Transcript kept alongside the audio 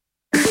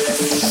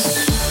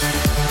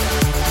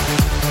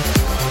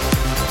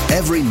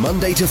Every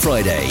Monday to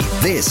Friday,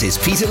 this is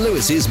Peter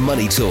Lewis's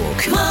Money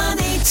Talk.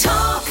 Money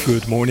Talk.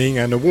 Good morning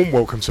and a warm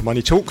welcome to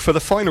Money Talk. For the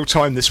final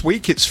time this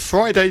week, it's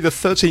Friday the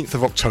 13th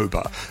of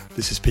October.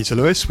 This is Peter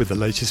Lewis with the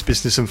latest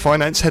business and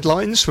finance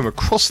headlines from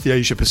across the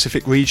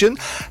Asia-Pacific region,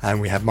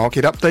 and we have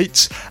market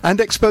updates and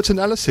expert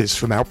analysis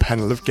from our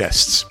panel of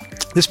guests.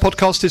 This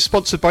podcast is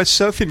sponsored by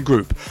Surfin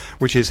Group,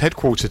 which is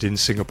headquartered in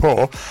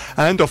Singapore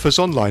and offers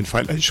online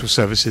financial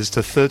services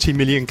to 30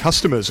 million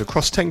customers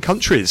across 10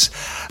 countries.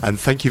 And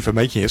thank you for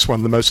making us one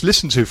of the most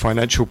listened to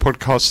financial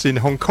podcasts in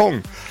Hong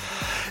Kong.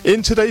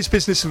 In today's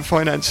business and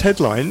finance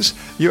headlines,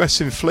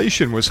 US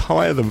inflation was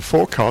higher than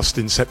forecast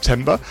in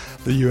September.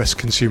 The US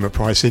Consumer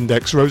Price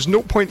Index rose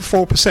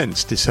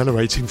 0.4%,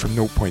 decelerating from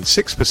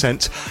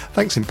 0.6%,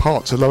 thanks in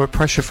part to lower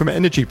pressure from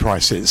energy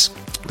prices.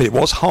 But it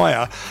was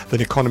higher than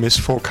economists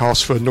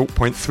forecast for a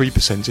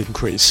 0.3%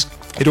 increase.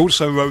 It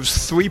also rose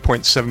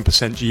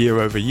 3.7% year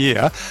over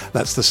year.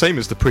 That's the same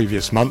as the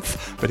previous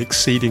month, but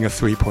exceeding a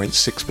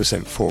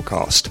 3.6%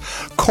 forecast.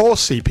 Core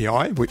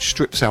CPI, which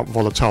strips out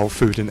volatile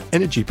food and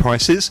energy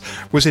prices,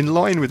 was in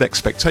line with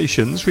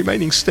expectations,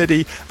 remaining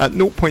steady at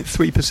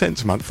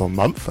 0.3% month on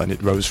month, and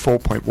it rose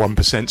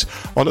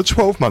 4.1% on a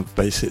 12-month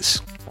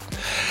basis.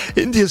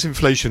 India's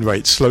inflation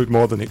rate slowed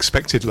more than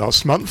expected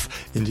last month.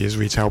 India's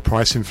retail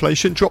price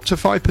inflation dropped to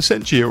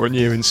 5% year on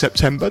year in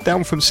September,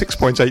 down from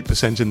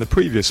 6.8% in the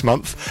previous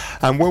month,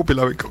 and well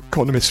below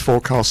economists'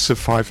 forecasts of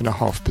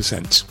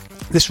 5.5%.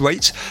 This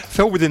rate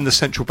fell within the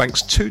central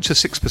bank's 2 to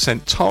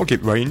 6%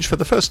 target range for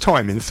the first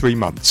time in 3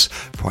 months,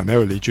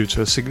 primarily due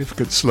to a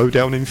significant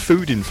slowdown in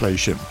food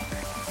inflation.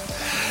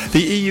 The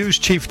EU's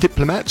chief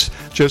diplomat,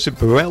 Josep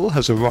Borrell,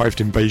 has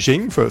arrived in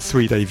Beijing for a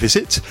 3-day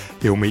visit.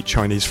 He'll meet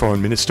Chinese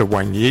Foreign Minister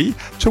Wang Yi.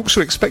 Talks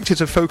are expected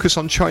to focus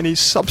on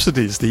Chinese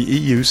subsidies the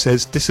EU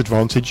says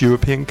disadvantage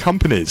European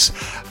companies.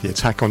 The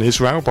attack on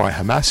Israel by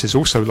Hamas is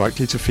also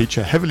likely to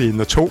feature heavily in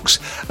the talks,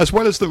 as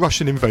well as the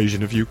Russian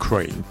invasion of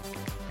Ukraine.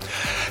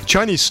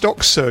 Chinese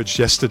stocks surged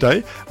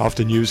yesterday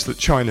after news that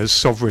China's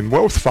sovereign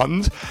wealth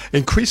fund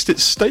increased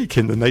its stake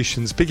in the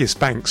nation's biggest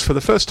banks for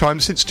the first time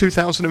since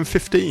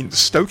 2015,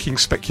 stoking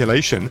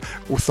speculation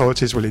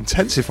authorities will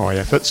intensify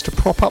efforts to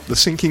prop up the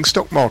sinking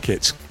stock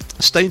market.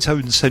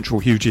 State-owned Central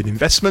Huijin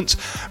Investment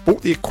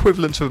bought the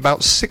equivalent of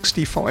about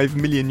 $65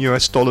 million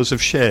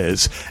of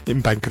shares in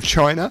Bank of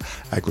China,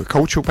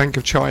 Agricultural Bank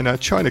of China,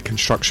 China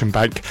Construction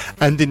Bank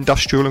and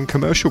Industrial and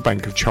Commercial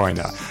Bank of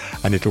China,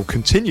 and it will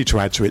continue to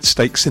add to its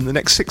stakes in the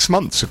next 6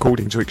 months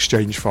according to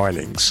exchange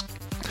filings.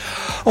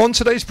 On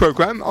today's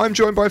programme, I'm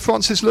joined by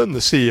Francis Lun, the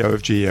CEO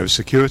of GEO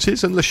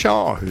Securities, and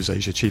Lashar, who's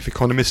Asia Chief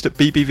Economist at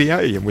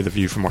BBVA, and with a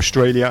view from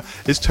Australia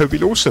is Toby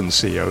Lawson,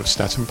 CEO of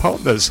Staten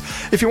Partners.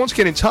 If you want to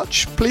get in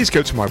touch, please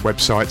go to my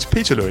website,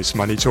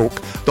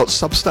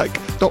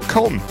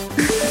 peterlewismoneytalk.substack.com.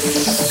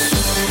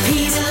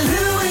 Peter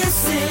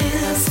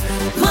Lewis's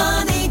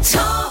Money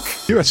Talk.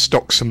 US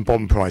stocks and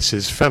bond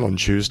prices fell on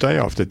Tuesday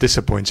after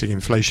disappointing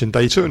inflation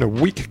data and a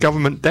weak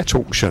government debt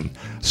auction.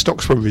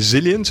 Stocks were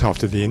resilient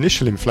after the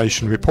initial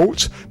inflation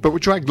report, but were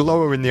dragged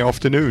lower in the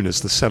afternoon as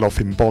the sell-off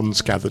in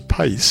bonds gathered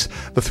pace.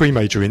 The 3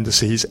 major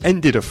indices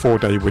ended a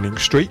 4-day winning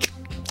streak.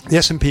 The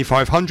S&P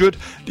 500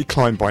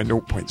 declined by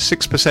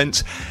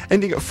 0.6%,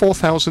 ending at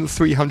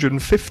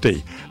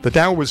 4,350. The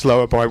Dow was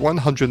lower by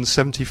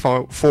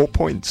 174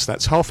 points,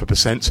 that's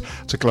 0.5%,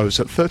 to close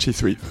at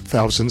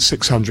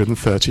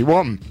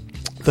 33,631.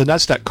 The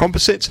Nasdaq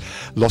Composite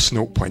lost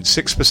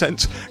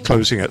 0.6%,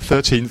 closing at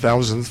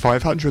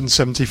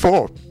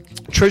 13,574.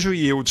 Treasury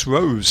yields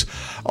rose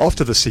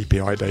after the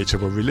CPI data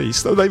were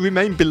released, though they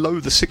remain below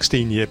the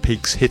 16-year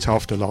peaks hit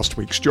after last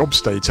week's jobs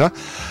data.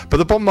 But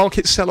the bond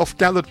market sell-off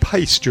gathered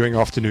pace during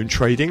afternoon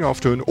trading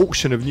after an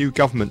auction of new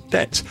government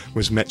debt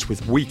was met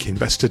with weak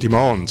investor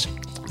demand.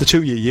 The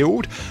 2-year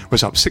yield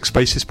was up 6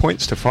 basis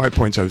points to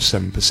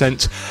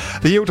 5.07%.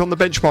 The yield on the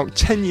benchmark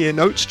 10-year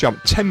notes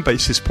jumped 10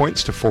 basis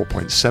points to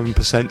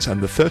 4.7%,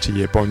 and the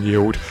 30-year bond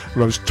yield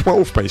rose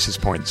 12 basis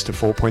points to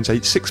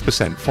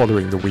 4.86%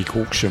 following the weak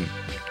auction.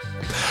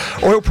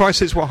 Oil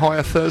prices were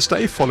higher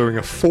Thursday following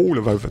a fall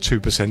of over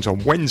 2%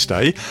 on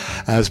Wednesday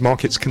as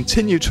markets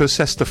continue to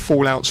assess the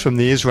fallouts from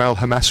the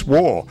Israel-Hamas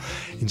war.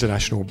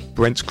 International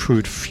Brent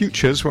crude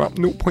futures were up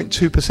 0.2%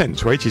 to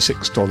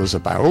 $86 a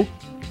barrel.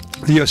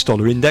 The US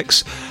dollar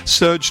index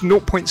surged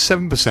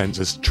 0.7%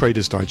 as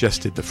traders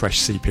digested the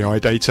fresh CPI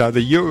data.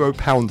 The euro,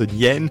 pound and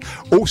yen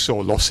all saw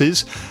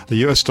losses. The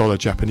US dollar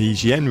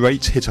Japanese yen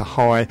rate hit a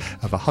high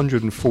of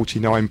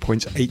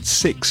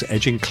 149.86,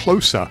 edging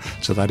closer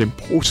to that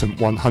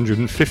important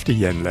 150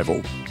 yen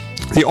level.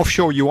 The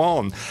offshore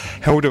yuan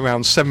held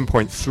around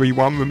 7.31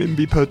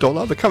 renminbi per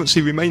dollar. The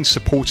currency remains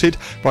supported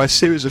by a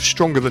series of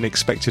stronger than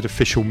expected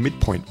official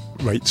midpoint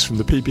rates from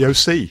the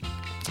PBOC.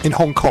 In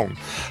Hong Kong,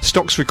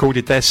 stocks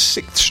recorded their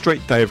 6th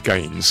straight day of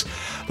gains.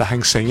 The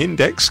Hang Seng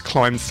Index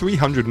climbed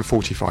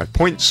 345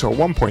 points, or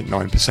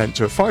 1.9%,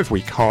 to a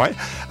 5-week high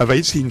of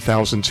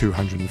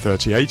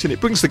 18,238, and it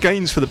brings the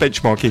gains for the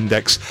benchmark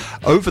index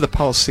over the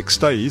past 6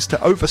 days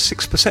to over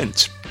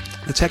 6%.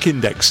 The tech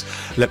index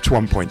leapt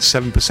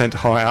 1.7%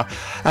 higher,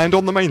 and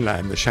on the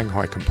mainland, the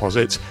Shanghai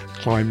Composite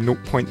climbed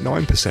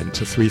 0.9%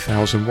 to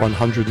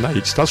 3,108.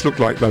 It does look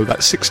like, though,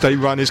 that 6-day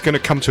run is going to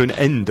come to an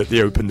end at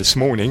the open this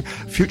morning.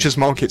 Futures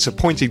markets are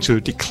pointing to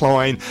a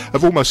decline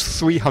of almost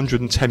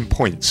 310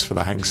 points for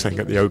the Hang Seng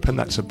at the open.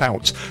 That's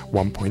about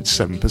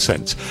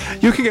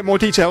 1.7%. You can get more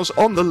details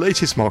on the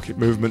latest market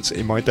movements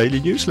in my daily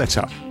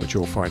newsletter, which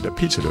you'll find at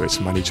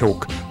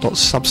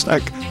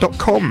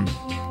peterlewismoneytalk.substack.com.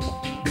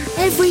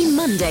 Every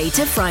Monday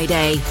to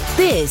Friday,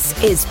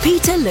 this is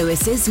Peter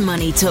Lewis's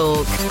Money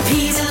Talk.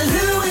 Peter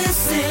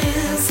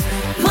Lewis's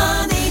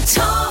Money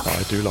Talk.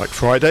 I do like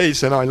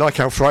Fridays, and I like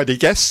our Friday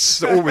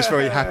guests. Always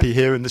very happy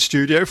here in the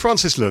studio.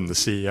 Francis Lun, the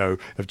CEO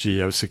of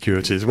Geo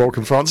Securities.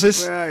 Welcome,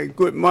 Francis.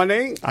 Good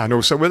morning. And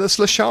also with us,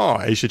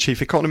 Lashar, Asia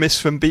Chief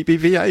Economist from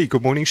BBVA.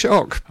 Good morning,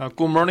 Shock.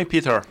 Good morning,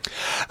 Peter.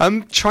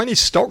 Chinese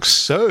stocks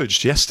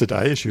surged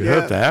yesterday, as you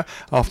heard there,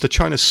 after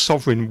China's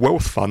sovereign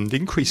wealth fund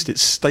increased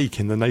its stake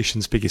in the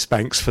nation's biggest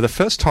banks for the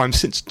first time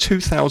since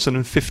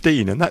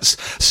 2015. And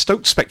that's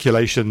stoked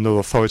speculation that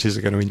authorities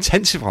are going to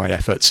intensify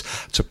efforts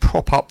to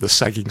prop up the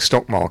sagging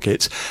stock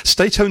market.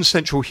 State-owned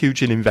Central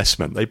Huijin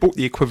Investment, they bought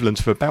the equivalent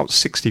of about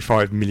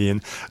 $65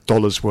 million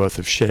worth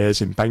of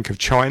shares in Bank of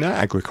China,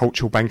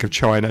 Agricultural Bank of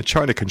China,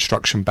 China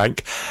Construction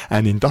Bank,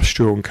 and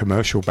Industrial and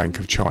Commercial Bank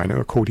of China,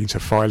 according to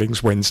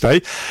filings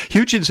Wednesday.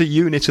 Huijin's a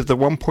unit of the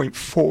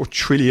 1.4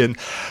 trillion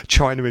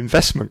China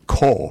Investment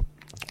Corp,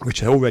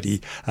 which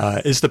already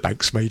is the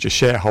bank's major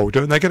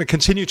shareholder, and they're going to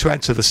continue to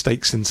add to the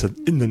stakes in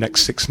the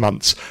next 6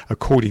 months,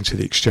 according to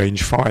the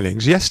exchange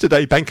filings.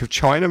 Yesterday, Bank of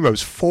China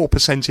rose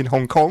 4% in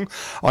Hong Kong,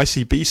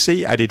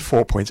 ICBC added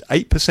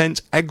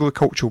 4.8%,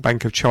 Agricultural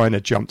Bank of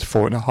China jumped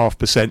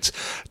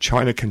 4.5%,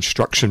 China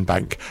Construction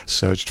Bank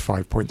surged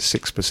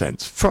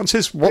 5.6%.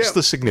 Francis, what's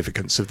the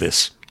significance of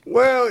this?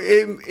 Well,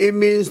 it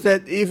means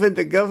that even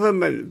the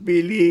government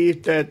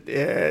believes that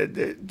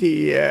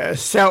the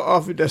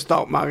sell-off of the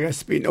stock market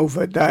has been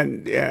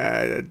overdone,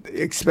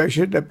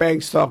 especially the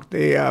bank stock.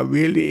 They are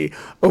really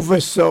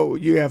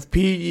oversold. You have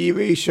PE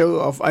ratio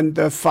of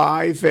under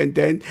 5 and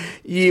then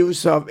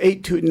yields of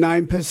 8 to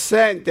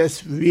 9%.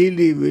 That's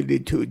really, really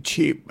too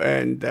cheap.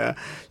 And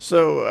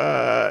so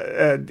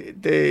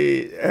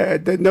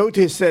the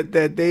notice said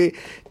that they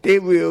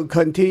will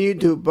continue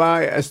to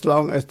buy as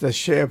long as the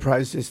share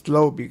price is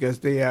low, because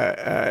they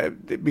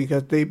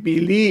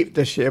believe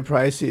the share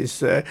price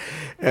is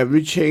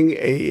reaching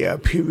a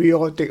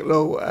periodic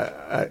low,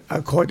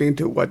 according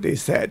to what they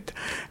said.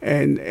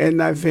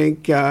 And I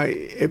think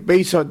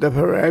based on the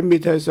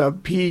parameters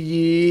of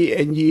PE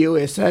and yield,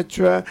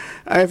 etc.,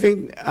 I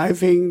think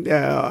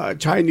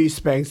Chinese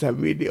banks are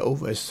really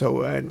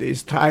oversold, and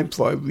it's time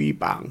for a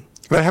rebound.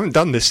 They haven't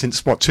done this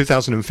since,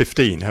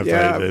 2015, have they?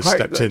 They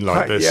stepped in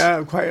like this.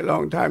 Yeah, quite a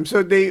long time.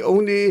 So they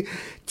only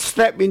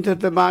step into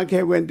the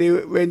market when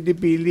they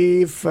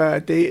believe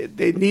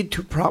they need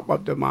to prop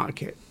up the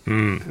market.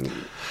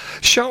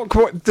 Shark,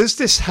 does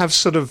this have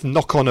sort of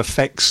knock-on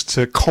effects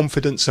to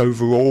confidence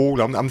overall?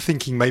 I'm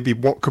thinking maybe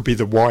what could be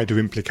the wider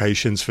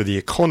implications for the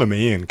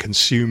economy and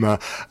consumer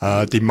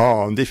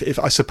demand. If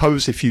I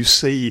suppose if you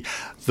see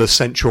the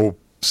central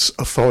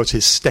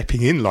authorities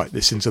stepping in like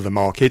this into the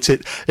market,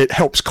 it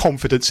helps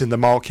confidence in the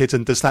market,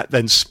 and does that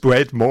then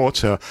spread more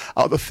to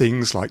other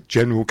things like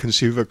general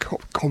consumer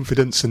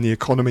confidence in the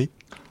economy?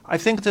 I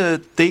think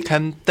that they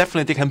can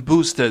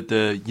boost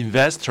the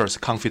investors'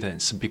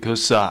 confidence,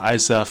 because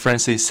as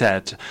Francis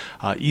said,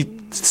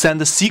 it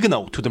sends a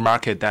signal to the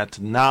market that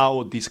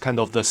now this kind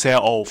of the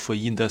sell-off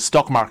in the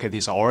stock market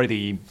is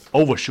already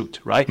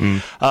overshoot, right?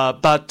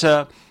 But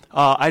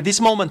at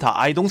this moment,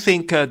 I don't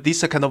think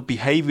this kind of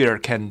behavior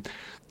can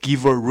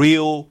give a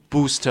real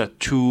boost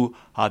to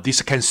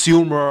this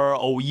consumer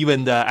or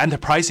even the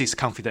enterprise's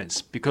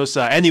confidence, because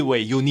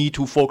anyway, you need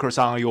to focus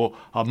on your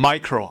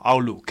micro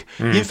outlook.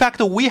 In fact,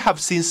 we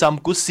have seen some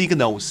good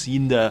signals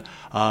in the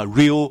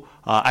real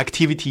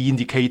activity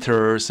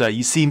indicators.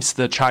 It seems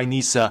the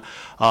Chinese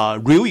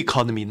real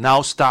economy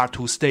now start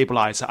to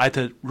stabilize at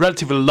a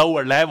relatively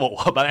lower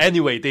level. But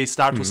anyway, they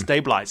start to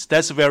stabilize.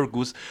 That's a very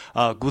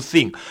good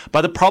thing.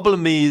 But the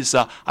problem is,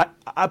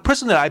 I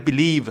personally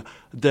believe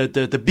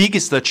the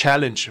biggest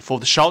challenge for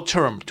the short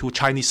term to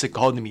Chinese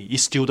economy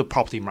is still the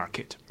property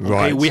market. Okay?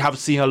 Right. We have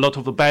seen a lot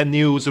of bad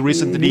news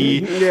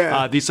recently.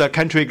 These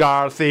country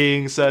guard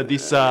things,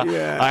 these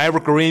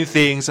evergreen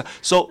things.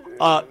 So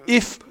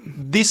if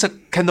this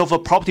kind of a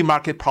property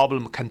market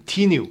problem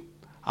continue,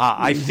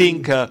 I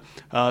think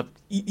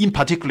in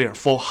particular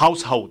for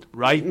household,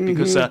 right?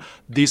 Because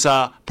these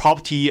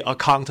property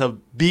account a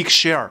big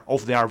share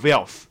of their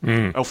wealth,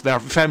 of their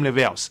family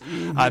wealth.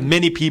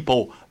 Many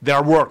people,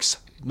 their works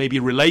may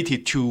be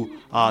related to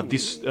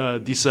this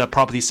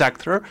property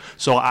sector.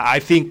 So I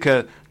think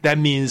that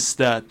means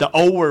the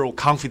overall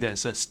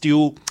confidence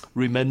still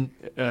remain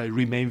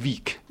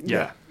weak.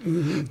 Yeah.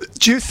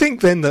 Do you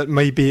think then that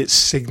maybe it's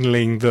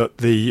signalling that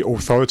the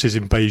authorities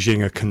in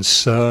Beijing are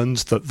concerned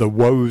that the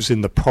woes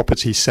in the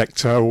property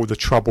sector or the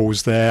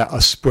troubles there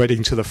are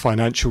spreading to the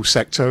financial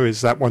sector?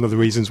 Is that one of the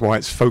reasons why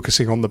it's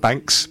focusing on the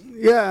banks?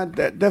 Yeah,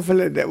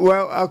 definitely.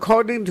 Well,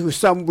 according to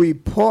some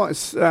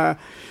reports, the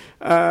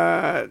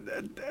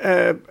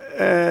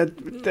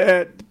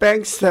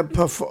bank's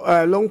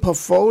loan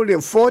portfolio,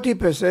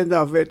 40%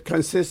 of it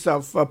consists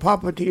of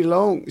property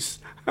loans.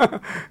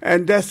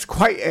 And that's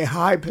quite a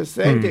high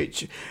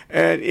percentage.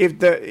 And if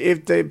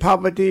the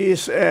property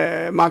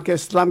market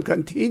slump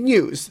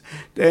continues,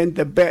 then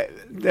the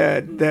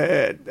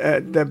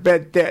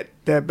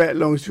bad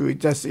loans will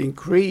just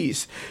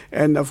increase.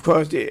 And of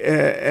course,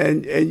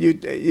 and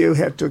you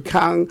have to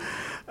count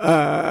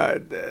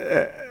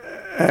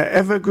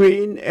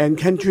Evergreen and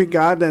Country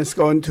Gardens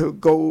going to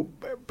go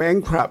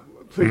bankrupt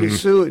pretty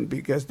soon,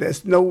 because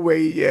there's no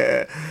way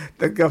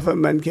the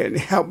government can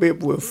help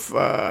it with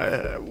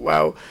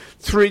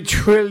 3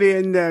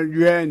 trillion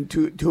yuan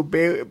to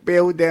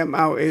bail them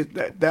out.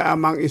 The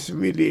amount is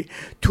really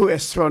too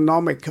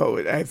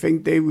astronomical. I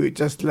think they will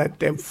just let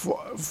them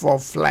fall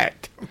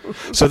flat.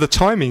 So the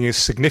timing is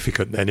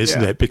significant then,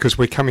 isn't it? Because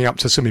we're coming up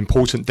to some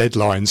important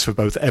deadlines for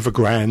both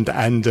Evergrande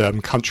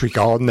and Country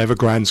Garden.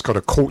 Evergrande's got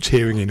a court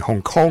hearing in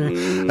Hong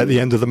Kong at the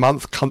end of the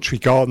month. Country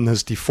Garden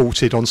has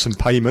defaulted on some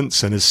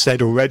payments and has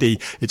said already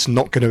it's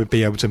not going to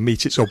be able to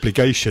meet its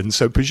obligations.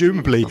 So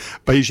presumably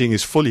Beijing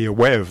is fully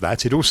aware of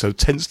that. It also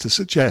tends to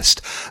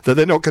suggest that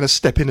they're not going to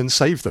step in and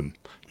save them.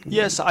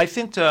 Yes, I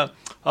think, but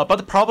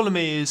the problem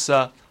is,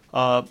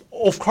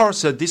 of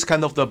course, this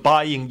kind of the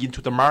buying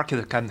into the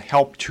market can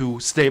help to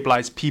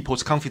stabilize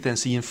people's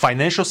confidence in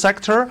financial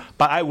sector.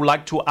 But I would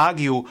like to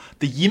argue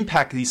the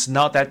impact is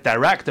not that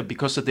direct,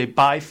 because they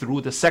buy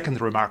through the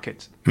secondary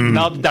market,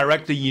 not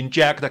directly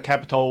inject the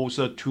capitals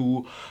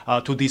to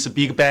these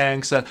big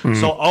banks.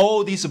 So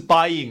all this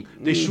buying,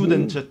 they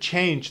shouldn't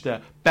change the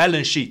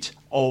balance sheet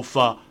of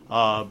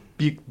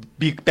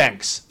big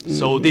banks.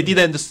 So they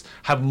didn't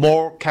have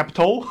more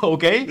capital,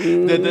 okay?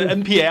 The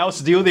NPL is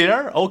still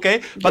there,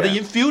 okay? But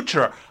in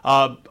future,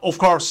 of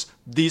course,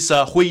 this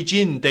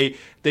Huijin, they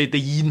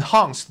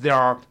enhance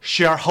their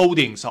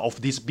shareholdings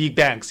of these big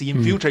banks.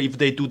 In future, if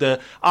they do the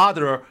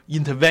other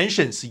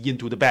interventions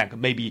into the bank,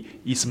 maybe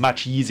it's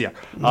much easier.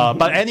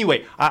 But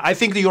anyway, I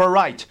think you are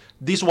right.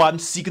 This one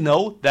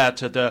signal that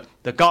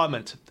the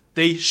government,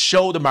 they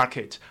show the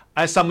market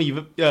at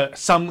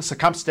some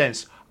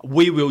circumstance,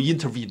 we will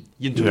intervene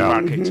into the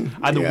market,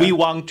 and we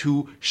want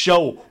to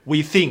show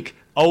we think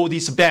all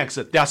these banks,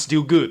 they're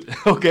still good,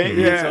 okay?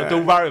 So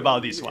don't worry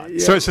about this one.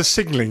 So it's a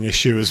signalling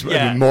issue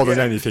more than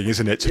anything,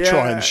 isn't it, to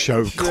try and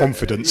show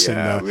confidence in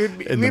the market.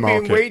 We've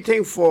been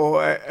waiting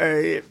for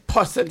a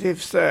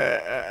positive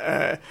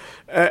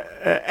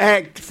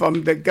act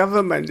from the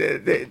government.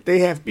 They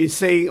have been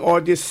saying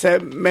all these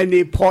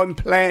many point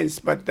plans,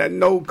 but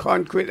no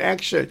concrete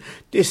action.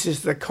 This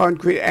is the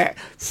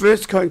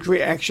first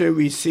concrete action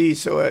we see,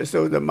 so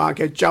the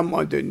market jump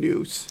on the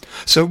news.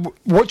 So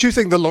what do you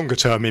think the longer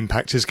term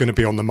impact is going to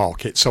be on the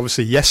markets?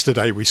 Obviously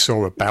yesterday we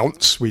saw a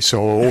bounce. We saw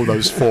all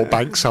those 4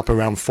 banks up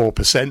around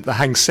 4%. The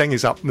Hang Seng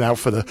is up now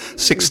for the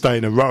 6th day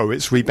in a row.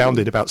 It's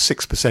rebounded about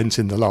 6%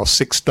 in the last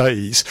 6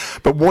 days.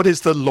 But what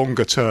is the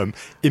longer term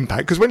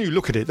impact? Because when you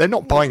look at it, they're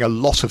not buying a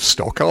lot of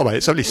stock, are they?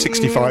 It's only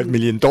 $65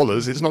 million.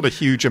 It's not a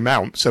huge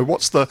amount. So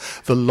what's the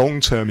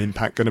long term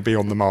impact going to be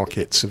on the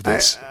markets of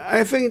this?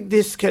 I think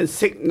this can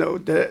signal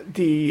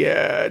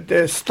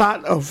the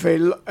start of a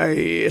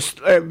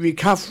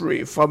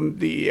recovery from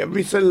the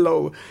recent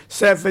low,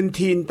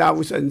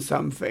 17,000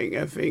 something.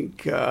 I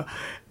think the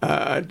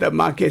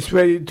market is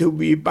ready to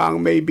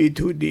rebound, maybe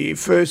to the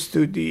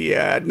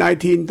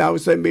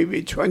 19,000,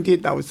 maybe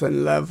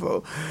 20,000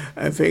 level.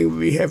 I think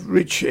we have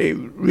reached a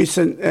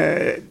recent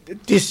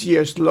this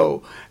year's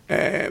low.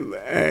 And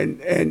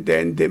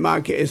then the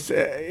market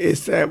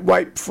is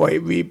ripe for a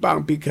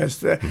rebound,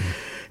 because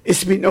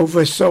it's been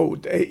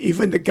oversold.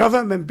 Even the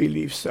government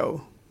believes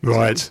so.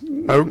 Right.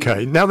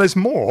 Okay. Now there's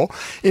more.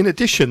 In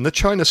addition, the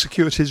China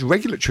Securities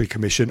Regulatory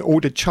Commission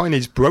ordered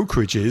Chinese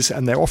brokerages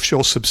and their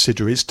offshore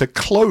subsidiaries to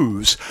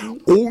close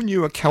all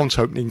new account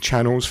opening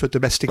channels for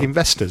domestic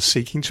investors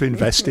seeking to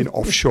invest in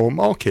offshore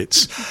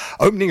markets.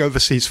 Opening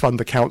overseas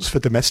fund accounts for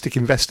domestic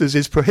investors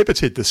is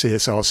prohibited, the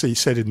CSRC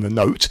said in the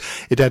note.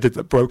 It added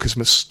that brokers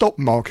must stop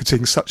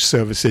marketing such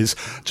services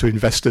to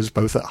investors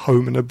both at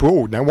home and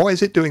abroad. Now, why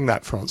is it doing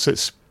that,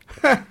 Francis?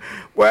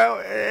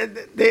 Well,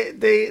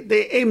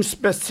 they aim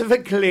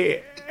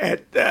specifically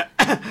at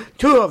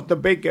 2 of the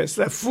biggest,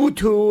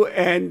 Futu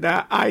and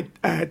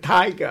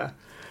Tiger,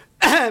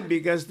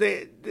 because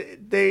they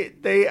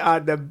are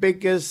the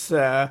biggest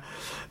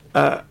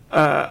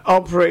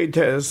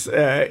operators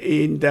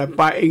in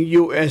buying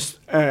U.S.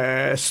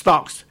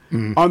 stocks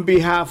on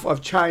behalf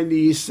of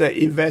Chinese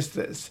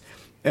investors.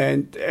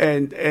 And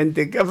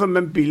the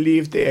government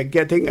believes they are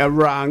getting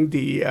around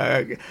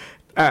the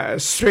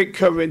strict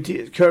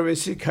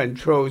currency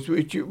controls,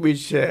 which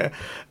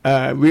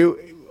will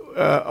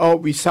all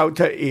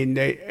resulted in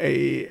a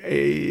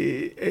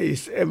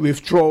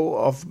withdrawal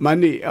of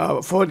money,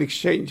 foreign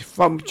exchange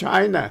from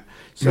China.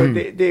 So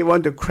they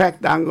want to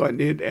crack down on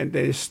it, and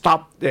they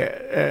stop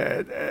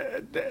their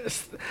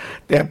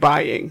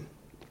buying.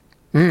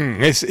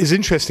 It's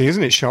interesting,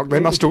 isn't it, Shark? They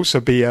must also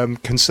be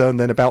concerned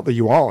then about the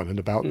yuan and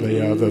about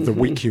the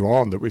weak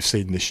yuan that we've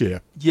seen this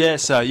year.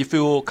 Yes, if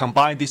you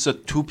combine these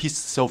two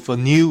pieces of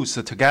news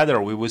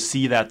together, we will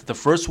see that the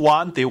first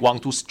one, they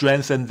want to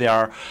strengthen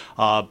their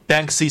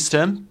bank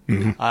system.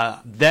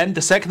 Then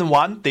the second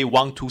one, they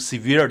want to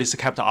severe these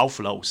capital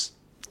outflows.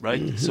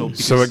 Right.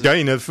 So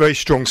again, a very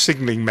strong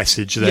signalling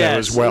message there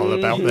as well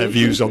about their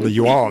views on the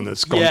yuan.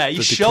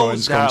 It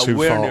shows their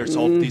awareness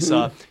of these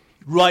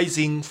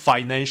rising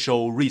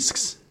financial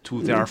risks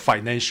to their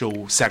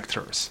financial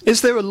sectors.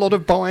 Is there a lot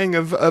of buying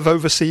of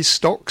overseas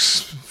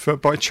stocks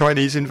by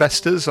Chinese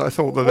investors? I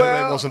thought that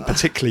it wasn't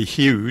particularly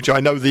huge. I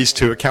know these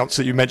two accounts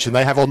that you mentioned,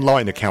 they have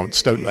online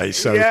accounts, don't they?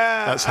 So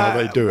that's how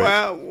they do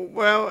it.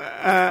 Well,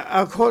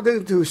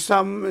 according to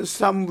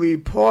some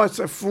reports,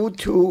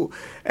 Futu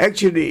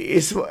actually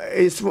is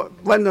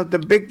one of the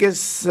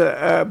biggest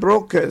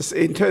brokers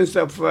in terms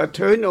of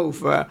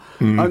turnover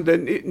on the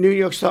New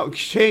York Stock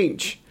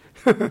Exchange.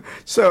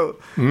 So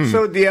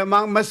the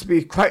amount must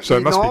be quite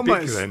enormous. So it must be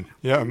big then.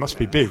 Yeah, it must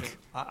be big.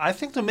 I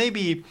think that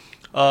maybe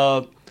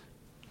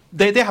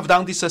they have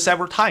done this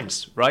several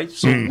times, right?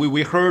 So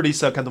we heard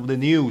this kind of the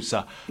news,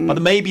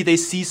 but maybe they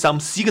see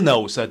some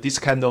signals, this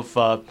kind of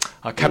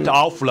capital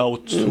outflow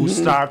to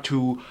start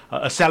to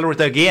accelerate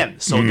again.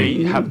 So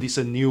they have this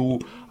new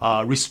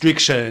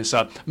restrictions.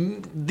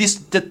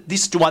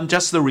 This one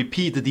just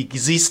repeat the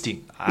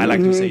existing. I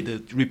like to say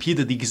repeat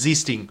the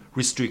existing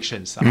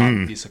restrictions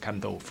on this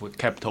kind of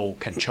capital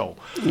control.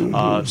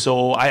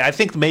 So I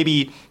think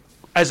maybe,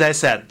 as I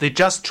said, they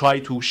just try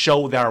to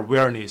show their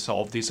awareness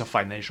of these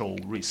financial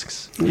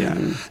risks.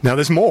 Now,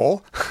 there's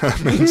more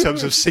in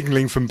terms of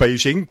signalling from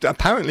Beijing.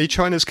 Apparently,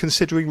 China's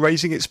considering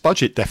raising its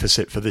budget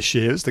deficit for this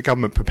year as the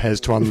government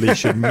prepares to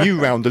unleash a new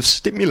round of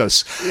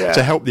stimulus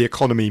to help the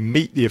economy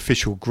meet the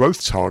official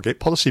growth target.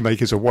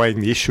 Policymakers are weighing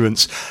the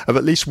issuance of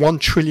at least 1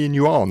 trillion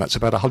yuan, that's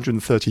about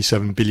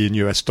 $137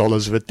 billion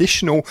of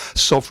additional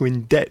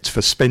sovereign debt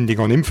for spending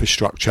on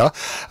infrastructure.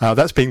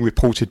 That's being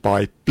reported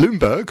by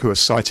Bloomberg, who are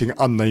citing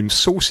unnamed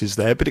sources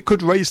there, but it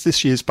could raise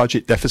this year's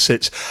budget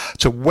deficit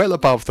to well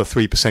above the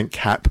 3%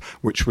 cap,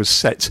 which was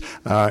set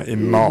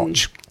in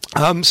March.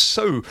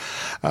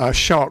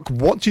 Shark,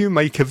 what do you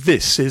make of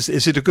this? Is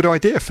it a good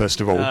idea,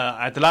 first of all?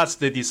 At last,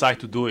 they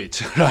decide to do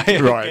it, right?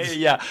 Right.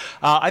 Okay,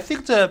 I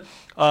think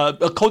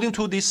according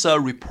to this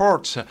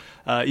report,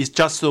 it's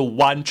just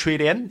 1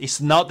 trillion. It's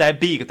not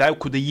that big. That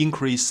could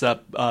increase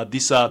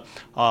this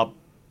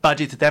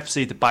budget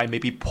deficit by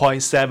maybe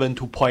 0.7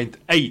 to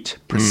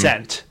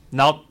 0.8%.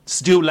 Now,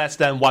 still less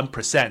than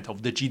 1%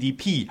 of the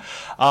GDP.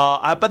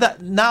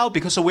 But now,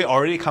 because we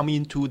already come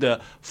into the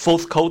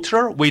fourth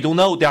quarter, we don't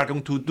know they are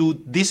going to do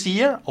this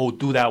year or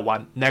do that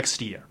one next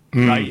year,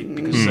 right?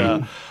 Because,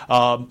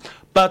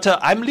 but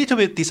I'm a little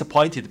bit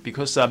disappointed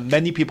because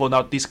many people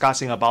now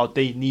discussing about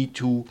they need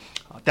to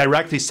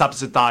directly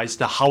subsidize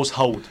the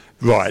household.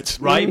 Right.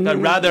 But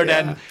rather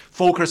than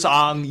focus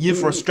on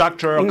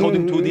infrastructure,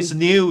 according to this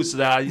news,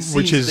 it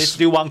seems they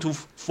still want to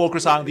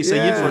focus on this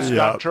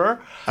infrastructure.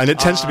 And it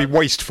tends to be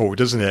wasteful,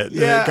 doesn't it?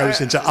 It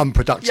goes into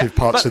unproductive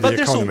parts of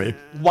the economy.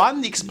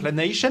 One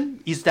explanation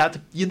is that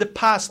in the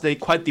past, they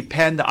quite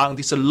depend on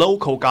this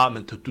local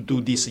government to do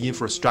these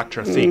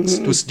infrastructure things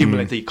to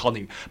stimulate the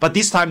economy. But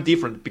this time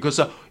different, because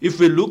if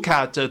we look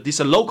at this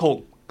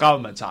local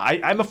government,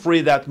 I'm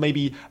afraid that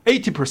maybe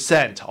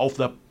 80% of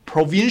the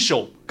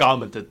provincial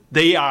government,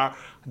 they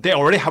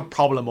already have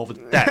problem of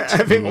that. I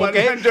think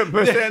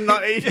 100%,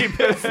 not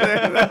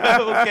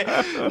 80%.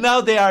 Okay. Now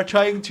they are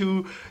trying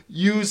to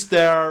use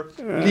their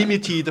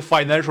limited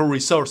financial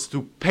resource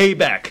to pay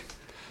back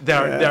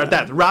their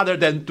debt rather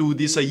than do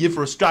this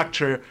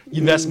infrastructure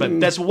investment.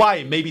 That's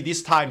why maybe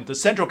this time the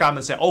central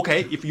government said,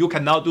 okay, if you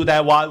cannot do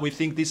that one, we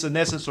think this is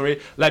necessary,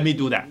 let me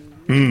do that.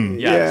 So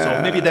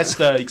maybe that's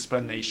the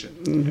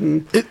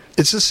explanation.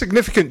 It's a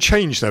significant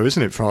change, though,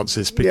 isn't it,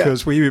 Francis?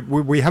 Because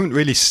we haven't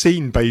really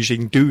seen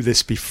Beijing do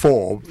this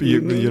before.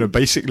 You know,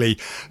 basically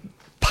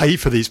pay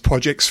for these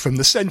projects from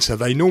the centre.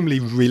 They normally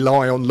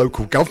rely on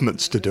local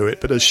governments to do it,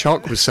 but as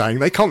Shark was saying,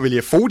 they can't really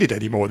afford it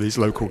anymore, these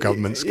local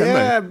governments,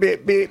 can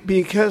they?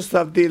 Because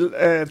of the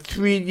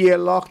 3-year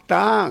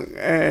lockdown,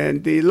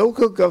 and the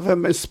local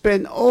government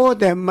spend all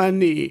their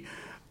money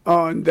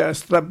on the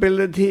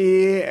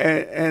stability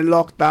and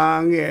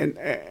lockdown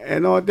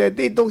and all that.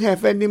 They don't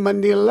have any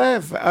money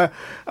left.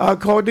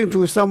 According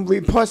to some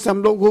reports,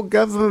 some local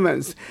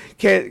governments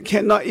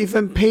cannot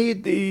even pay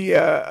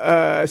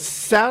the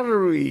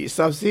salaries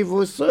of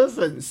civil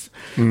servants.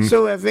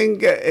 So I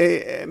think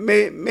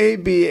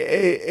maybe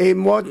a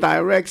more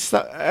direct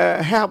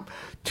help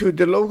to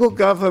the local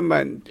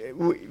government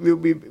will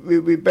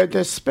be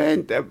better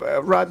spent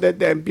rather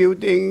than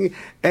building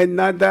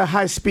another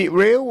high-speed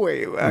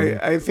railway.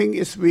 I think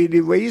it's really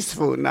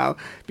wasteful now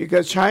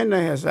because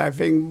China has, I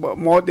think,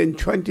 more than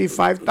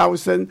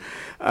 25,000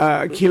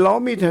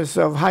 kilometers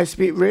of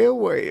high-speed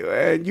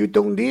railway. You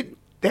don't need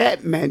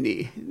that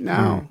many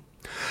now.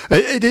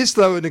 It is,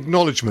 though, an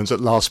acknowledgement at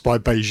last by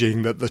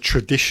Beijing that the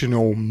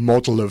traditional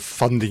model of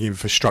funding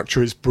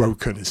infrastructure is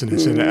broken, isn't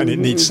it? And it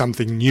needs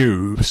something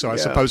new. So I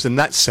suppose in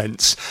that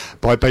sense,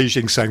 by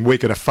Beijing saying we're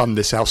going to fund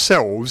this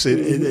ourselves,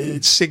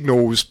 it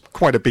signals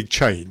quite a big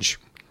change.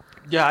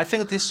 Yeah, I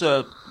think this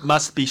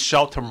must be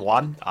short-term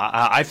one.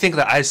 I think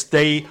that as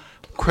they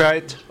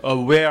quite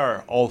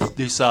aware of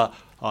this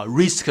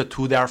risk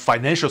to their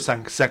financial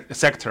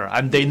sector,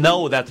 and they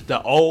know that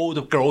the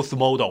old growth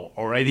model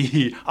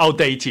already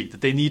outdated.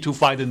 They need to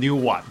find a new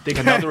one. They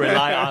cannot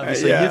rely on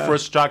this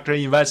infrastructure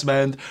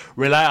investment,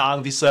 rely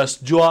on this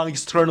strong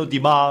external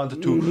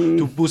demand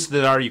to boost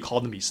their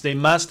economies. They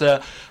must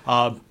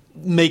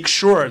make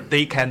sure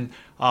they can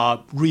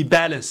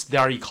rebalance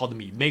their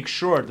economy, make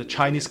sure the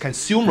Chinese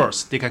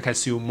consumers, they can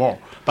consume more.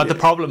 But the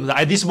problem is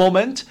at this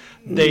moment,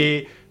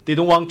 they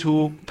don't want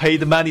to pay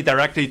the money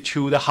directly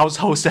to the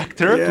household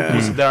sector to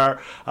boost their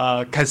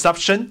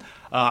consumption,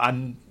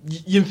 and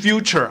in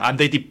future, and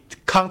they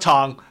count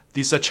on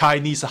this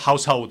Chinese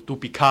household to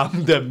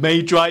become the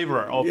main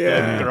driver of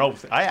the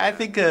growth. I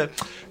think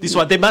this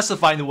one, they must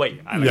find a way.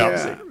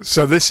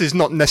 So this is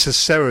not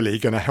necessarily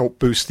going to help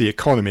boost the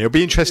economy. It'll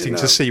be interesting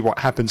to see what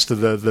happens to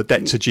the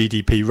debt to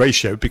GDP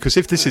ratio, because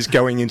if this is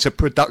going into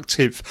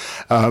productive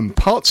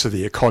parts of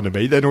the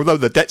economy, then although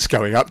the debt's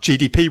going up,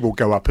 GDP will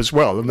go up as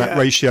well, and that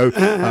ratio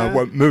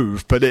won't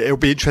move. But it'll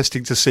be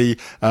interesting to see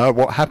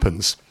what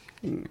happens.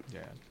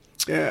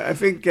 Yeah, I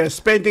think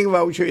spending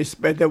voucher is a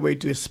better way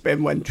to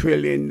spend 1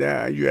 trillion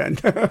yuan.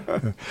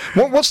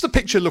 What's the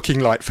picture looking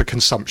like for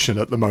consumption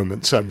at the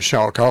moment,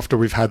 Shark, after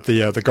we've had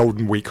the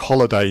Golden Week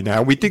holiday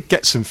now? We did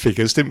get some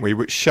figures, didn't we,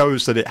 which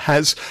shows that it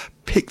has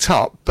picked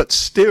up, but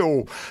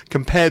still,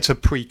 compared to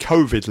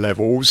pre-COVID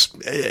levels,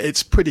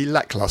 it's pretty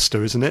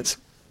lackluster, isn't it?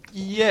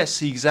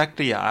 Yes,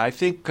 exactly. I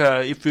think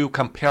if you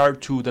compare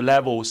to the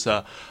levels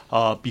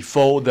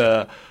before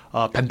the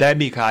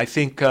pandemic, I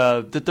think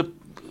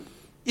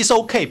it's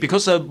okay,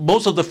 because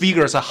most of the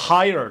figures are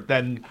higher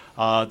than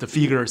the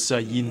figures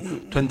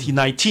in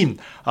 2019.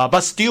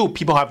 But still,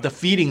 people have the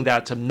feeling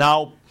that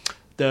now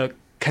the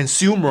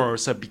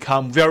consumers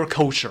become very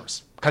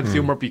cautious.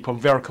 Become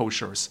very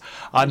cautious.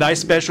 And I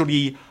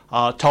especially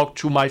talked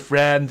to my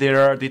friend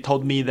there. They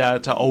told me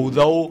that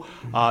although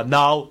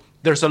now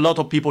there's a lot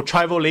of people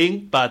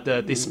traveling, but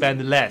they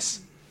spend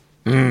less.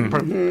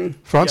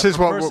 Francis,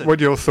 what are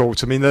your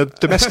thoughts? I mean, the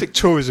domestic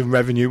tourism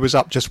revenue was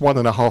up just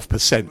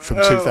 1.5% from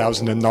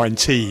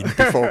 2019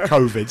 before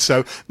COVID,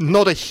 so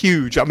not a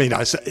huge. I mean,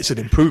 it's an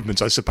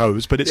improvement, I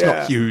suppose, but it's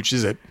not huge,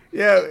 is it?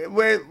 Yeah,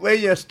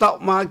 when your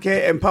stock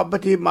market and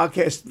property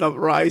market is not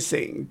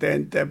rising,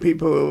 then the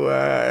people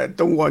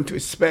don't want to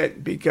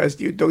spend, because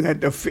you don't have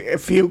the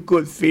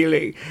feel-good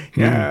feeling,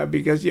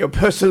 because your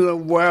personal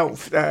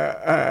wealth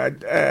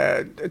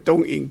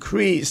don't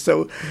increase,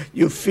 so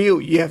you feel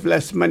you have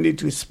less money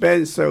to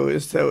spend, so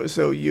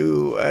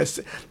you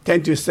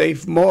tend to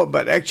save more,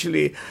 but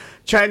actually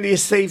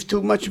Chinese save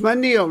too much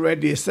money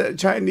already. So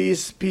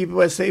Chinese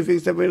people are saving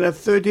something like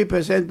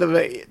 30% of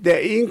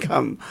their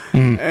income,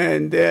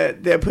 and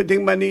they're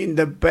putting money in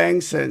the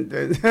banks and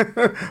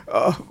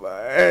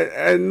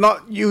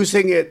not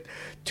using it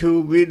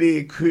to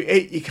really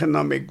create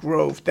economic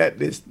growth.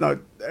 That is not.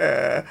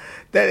 That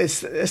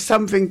is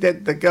something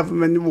that the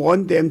government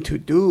want them to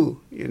do.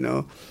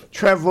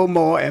 Travel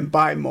more and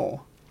buy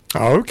more.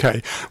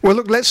 Okay. Well,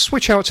 look, let's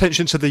switch our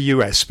attention to the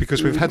US,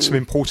 because we've had some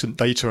important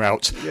data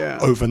out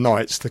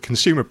overnight. The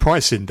Consumer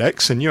Price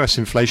Index and US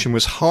inflation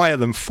was higher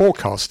than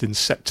forecast in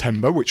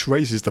September, which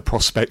raises the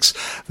prospects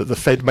that the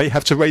Fed may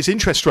have to raise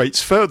interest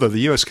rates further.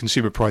 The US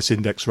Consumer Price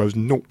Index rose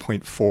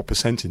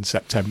 0.4% in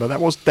September.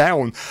 That was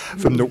down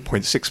from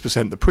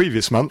 0.6% the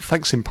previous month,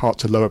 thanks in part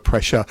to lower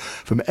pressure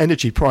from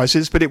energy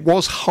prices, but it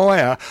was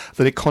higher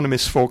than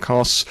economists'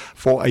 forecasts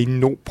for a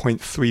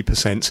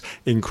 0.3%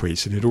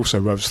 increase, and it also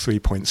rose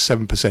 3.7%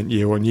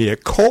 year on year.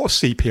 Core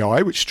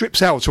CPI, which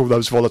strips out all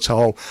those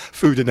volatile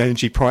food and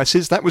energy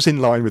prices, that was in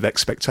line with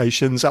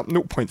expectations, up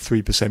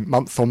 0.3%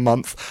 month on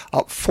month,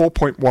 up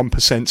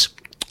 4.1%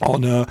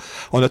 on a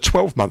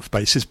 12-month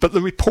basis. But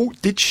the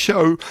report did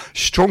show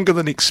stronger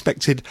than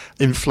expected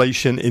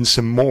inflation in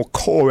some more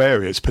core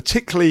areas,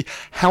 particularly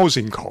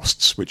housing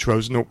costs, which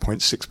rose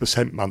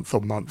 0.6% month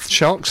on month.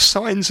 Shark,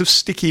 signs of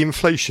sticky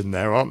inflation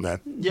there, aren't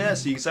there?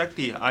 Yes,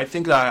 exactly. I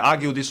think I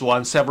argued this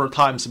one several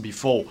times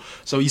before.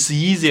 So it's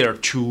easier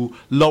to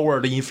lower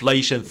the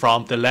inflation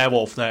from the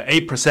level of the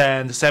 8%,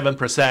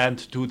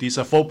 7% to this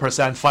 4%,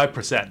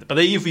 5%. But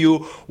if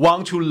you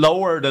want to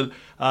lower the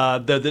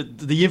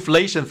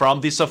inflation from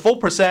this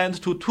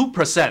 4% to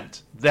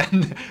 2%,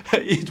 then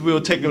it will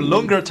take a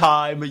longer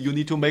time. You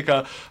need to make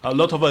a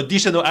lot of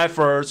additional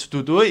efforts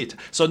to do it.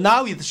 So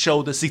now it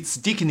shows the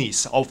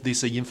stickiness of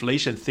these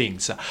inflation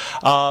things.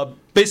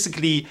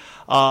 Basically,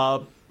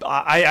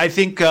 I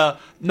think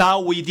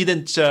now we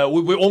didn't.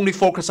 We only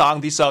focus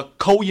on this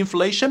core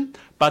inflation.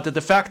 But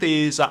the fact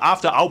is,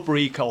 after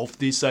outbreak of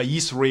this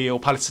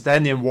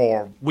Israel-Palestinian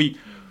war, we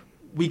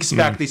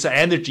expect this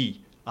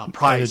energy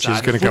price, energy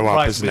is going to go up,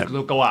 price isn't it?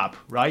 will go up,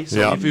 right? So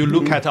Yeah. if you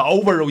look at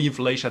overall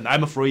inflation,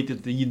 I'm afraid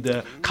that in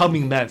the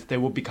coming months they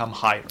will become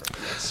higher.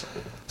 Yes.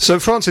 So,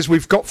 Francis,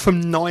 we've got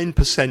from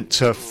 9%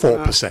 to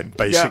 4%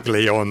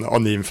 basically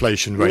on the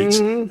inflation rate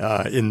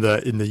in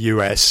the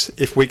US.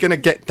 If we're going to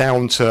get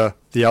down to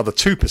the other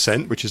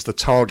 2%, which is the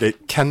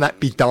target, can that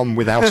be done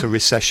without a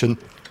recession?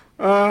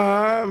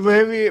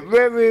 Very,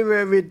 very,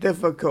 very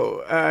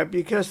difficult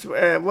because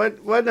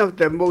one of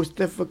the most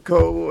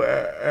difficult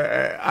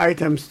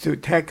items to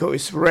tackle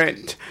is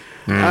rent.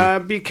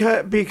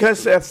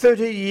 Because a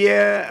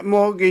 30-year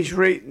mortgage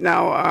rate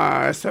now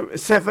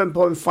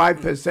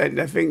 7.5%,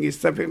 I think is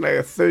something like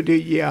a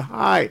 30-year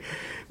high,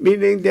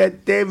 meaning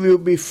that there will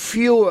be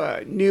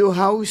fewer new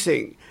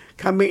housing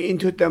coming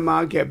into the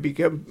market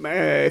because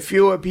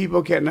fewer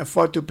people can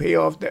afford to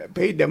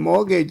pay the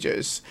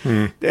mortgages.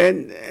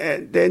 Then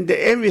the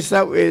end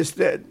result is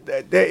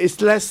that there is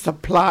less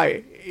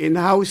supply in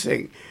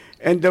housing,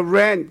 and the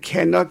rent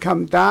cannot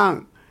come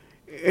down.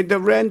 And the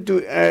rent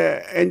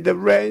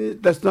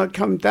does not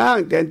come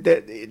down,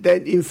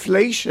 then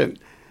inflation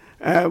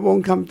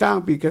won't come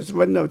down because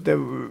one of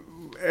the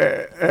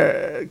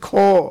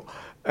core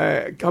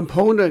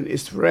component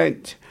is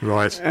rent.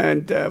 Right.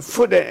 And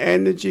food and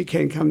energy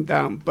can come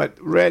down, but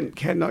rent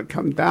cannot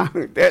come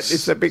down. That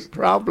is a big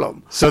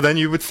problem. So then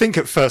you would think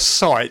at first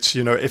sight,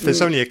 if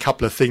there's only a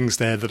couple of things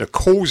there that are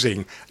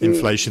causing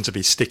inflation to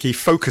be sticky,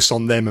 focus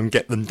on them and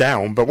get them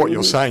down. But what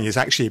you're saying is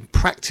actually in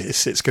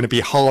practice, it's going to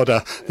be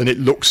harder than it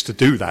looks to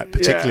do that,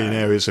 particularly in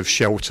areas of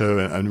shelter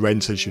and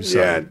rent, as you say.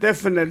 Yeah,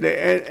 definitely.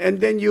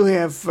 And then you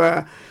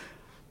have...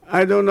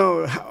 I don't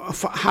know,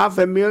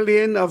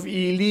 500,000 of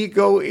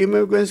illegal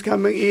immigrants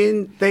coming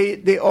in.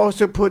 They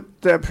also put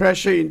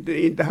pressure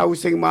in the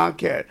housing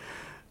market.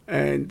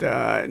 And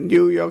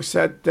New York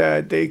said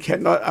they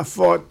cannot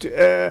afford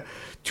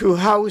to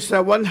house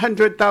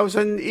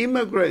 100,000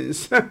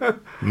 immigrants.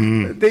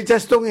 They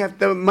just don't have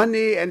the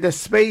money and the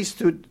space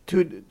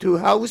to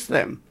house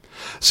them.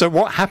 So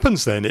what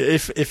happens then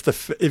if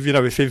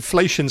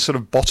inflation sort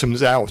of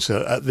bottoms out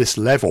at this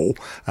level,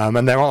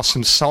 and there are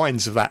some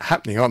signs of that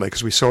happening, aren't there?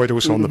 Because we saw it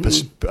also on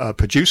the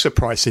producer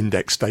price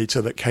index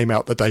data that came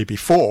out the day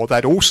before.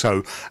 That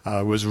also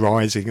was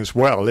rising as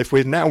well. If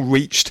we've now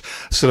reached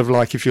sort of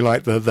like, if you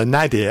like, the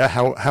nadir,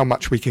 how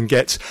much we can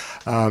get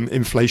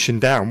inflation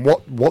down,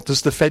 what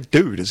does the Fed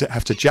do? Does it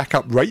have to jack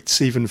up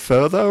rates even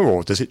further,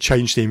 or does it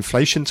change the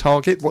inflation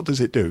target? What does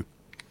it do?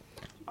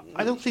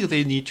 I don't think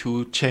they need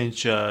to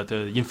change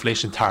the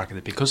inflation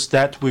target because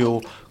that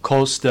will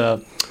cause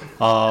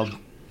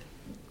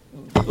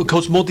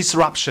more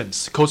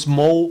disruptions, cause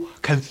more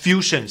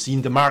confusions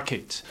in the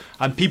market,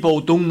 and people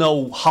don't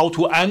know how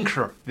to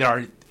anchor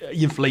their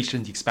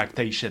inflation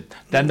expectation.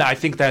 Then I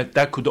think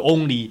that could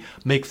only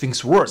make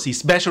things worse,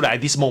 especially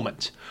at this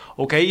moment.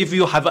 Okay, if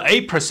you have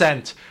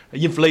 8%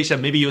 inflation,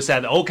 maybe you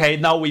said, okay,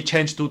 now we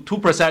change to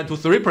 2% to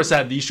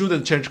 3%. It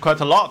shouldn't change quite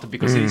a lot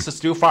because it's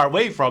still far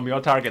away from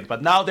your target.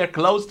 But now they're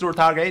close to your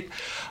target.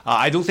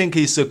 I don't think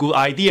it's a good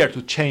idea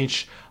to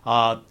change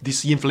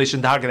this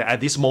inflation target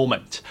at this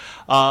moment.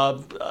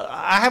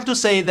 I have to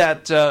say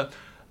that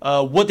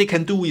what they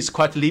can do is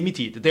quite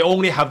limited. They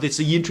only have this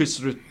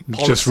interest rate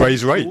policy. Just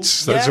raise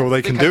rates. That's all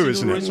they can do,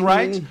 isn't it?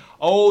 Right?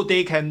 Or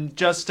they can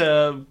just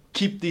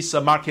keep this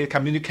market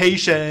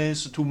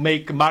communications to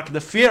make market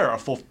fear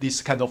for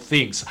these kind of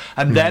things.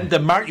 And then the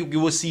market, you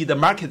will see the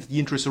market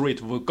interest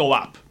rate will go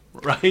up.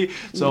 Right,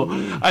 so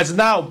as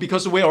now,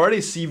 because we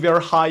already see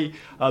very high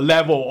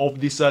level of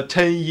this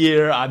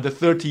 10-year and the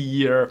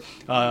 30-year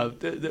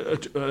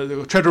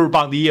treasury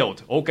bond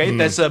yield. Okay,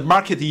 that's a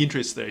market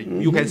interest.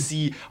 You can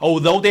see,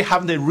 although they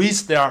haven't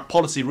raised their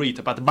policy rate,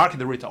 but the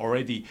market rate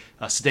already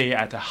stay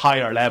at a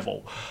higher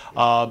level.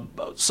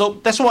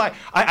 So that's why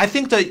I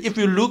think that if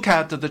you look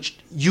at the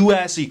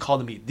U.S.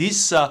 economy,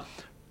 this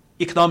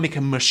economic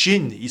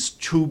machine is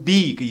too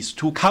big, is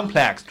too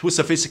complex, too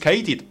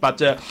sophisticated. But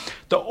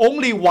the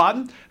only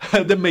one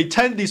that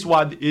maintain this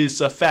one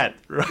is Fed,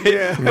 right?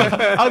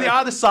 Yeah. On the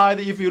other side,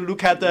 if you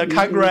look at the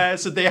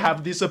Congress, they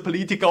have this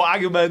political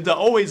argument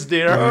always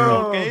there.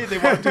 Okay, they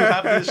want to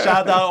have the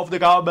shutdown of the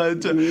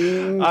government,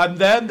 and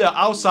then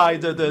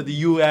outside the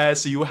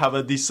U.S., you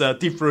have this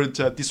different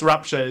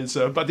disruptions.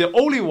 But the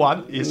only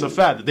one is the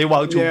Fed. They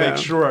want to make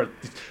sure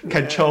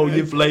control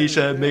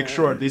inflation, make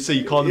sure this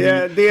economy.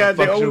 Yeah, they are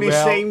the only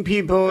well. sane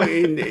people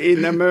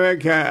in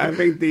America. I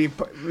think the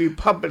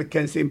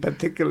Republicans in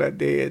particular,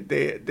 they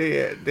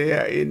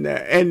are in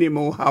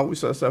Animal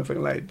House or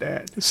something like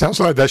that. It sounds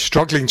like they're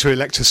struggling to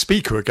elect a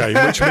speaker again,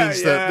 which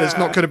means that there's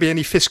not going to be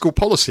any fiscal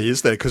policy,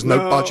 is there? Because no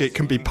budget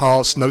can be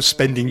passed, no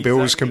spending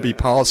bills can be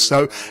passed,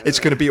 so it's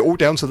going to be all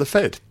down to the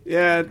Fed.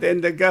 Yeah,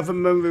 then the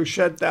government will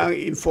shut down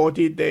in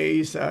 40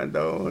 days.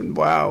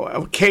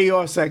 Wow,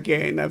 chaos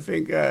again. I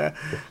think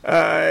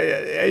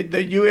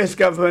the U.S.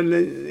 government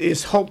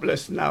is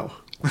hopeless now.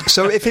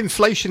 So if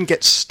inflation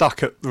gets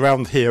stuck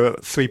around here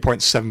at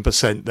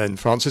 3.7%, then,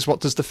 Francis, what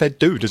does the Fed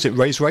do? Does it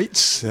raise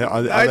rates?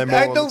 I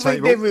don't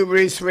think they will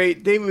raise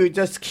rate. They will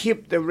just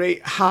keep the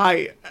rate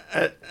high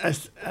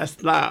as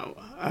now.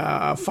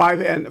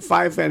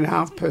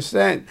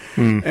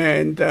 5.5%,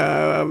 and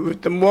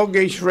with the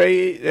mortgage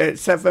rate at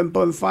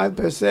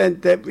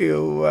 7.5%, that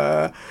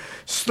will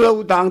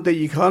slow down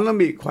the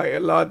economy quite a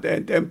lot,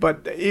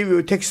 but it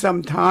will take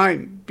some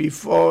time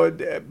before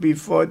the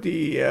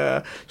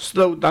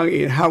slowdown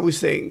in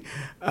housing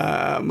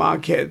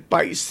market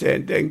bites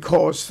and then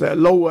cause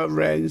lower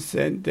rents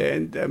and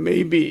then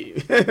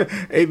maybe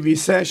a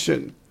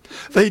recession.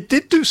 They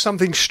did do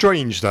something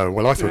strange, though.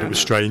 Well, I thought it was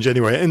strange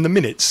anyway. In the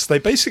minutes, they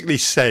basically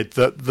said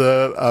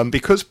that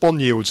because bond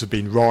yields have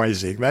been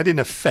rising, that in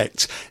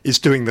effect is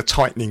doing the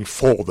tightening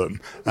for them,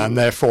 and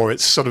therefore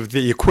it's sort of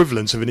the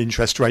equivalent of an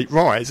interest rate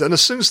rise. And as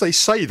soon as they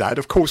say that,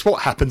 of course,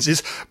 what happens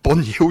is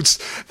bond yields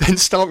then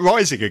start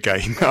rising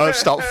again,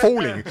 start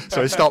falling.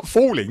 So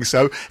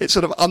it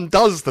sort of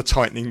undoes the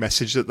tightening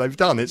message that they've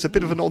done. It's a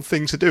bit of an odd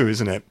thing to do,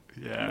 isn't it?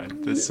 Yeah,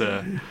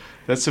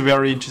 that's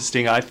very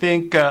interesting. I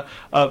think.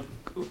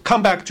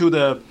 Come back to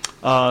the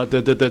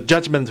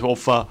judgment of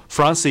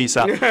Francis.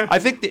 I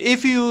think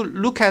if you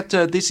look at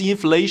this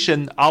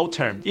inflation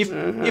outturn,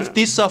 if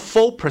this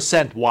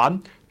 4%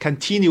 one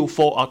continue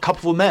for a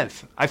couple of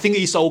months, I think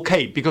it's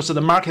okay because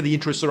the market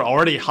interest are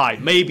already high.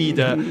 Maybe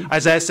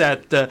as I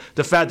said,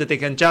 the Fed, they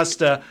can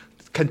just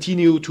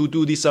continue to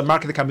do this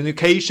market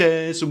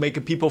communications to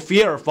make people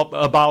fear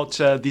about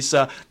this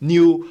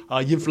new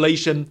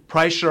inflation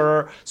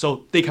pressure,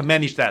 so they can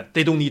manage that.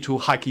 They don't need to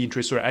hike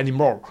interest rate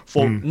anymore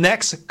for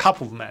next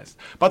couple of months.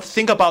 But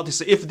think about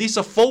this: if this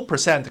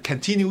 4%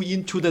 continue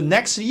into the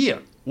next year,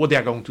 what they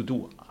are going to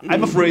do?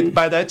 I'm afraid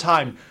by that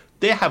time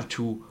they have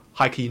to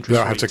hike interest rate.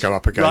 They'll have to go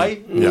up again,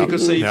 right? Yeah.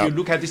 Because if you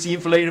look at these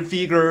inflation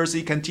figures,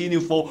 it continue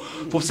for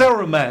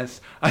several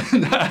months,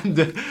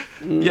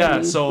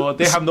 so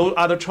they have no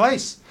other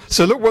choice.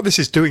 So look what this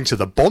is doing to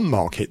the bond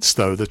markets,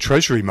 though, the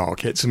treasury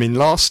markets. I mean,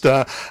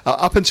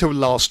 up until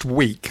last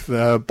week,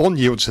 the bond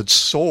yields had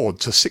soared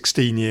to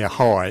 16-year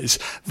highs.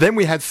 Then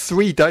we had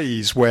 3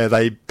 days where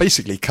they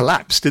basically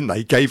collapsed, didn't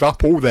they? Gave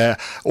up all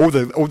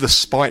the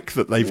spike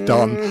that they've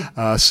done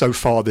so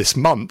far this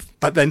month.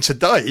 But then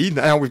today,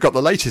 now we've got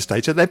the latest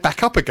data, they're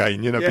back up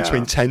again,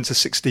 between 10 to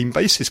 16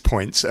 basis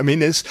points. I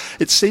mean,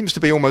 it seems to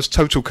be almost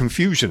total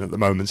confusion at the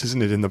moment,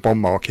 isn't it, in the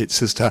bond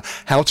markets as to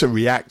how to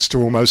react to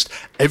almost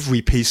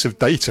every piece of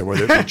data,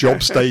 whether it be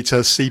jobs data,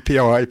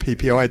 CPI,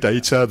 PPI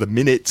data, the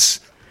minutes.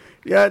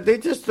 Yeah, they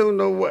just don't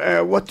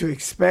know what to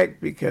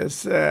expect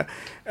because there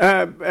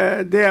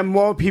are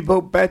more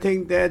people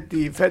betting that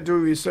the Federal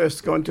Reserve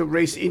is going to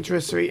raise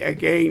interest rate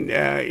again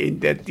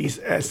in that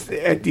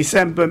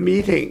December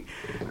meeting,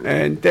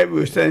 and that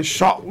will send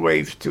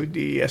shockwave to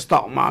the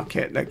stock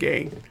market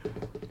again.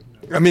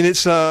 I mean,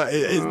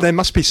 there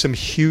must be some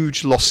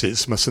huge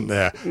losses, mustn't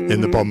there,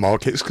 in the bond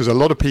markets? Because a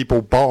lot of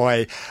people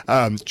buy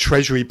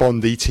treasury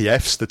bond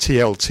ETFs, the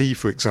TLT,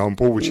 for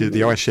example, which is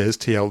the iShares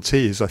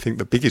TLT is, I think,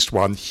 the biggest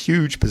one.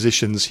 Huge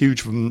positions,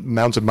 huge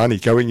amount of money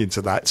going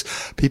into that.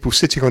 People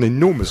sitting on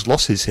enormous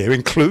losses here,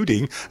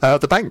 including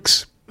the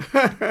banks.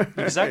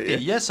 Exactly.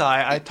 Yes,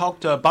 I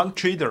talked to bank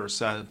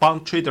traders.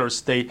 Bank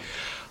traders,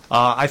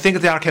 I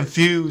think they are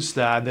confused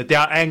and they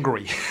are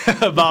angry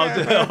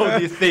about all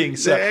these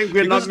things. They're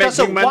angry not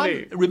making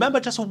money. Remember,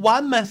 just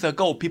 1 month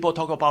ago, people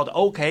talk about,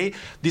 okay,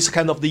 this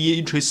kind of the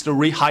interest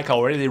rate hike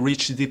already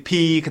reached the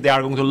peak. They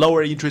are going to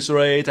lower interest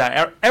rate.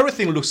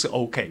 Everything looks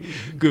okay,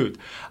 good.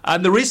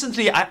 And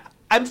recently,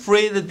 I'm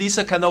afraid that this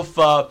kind of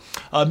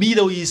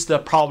Middle East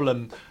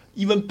problem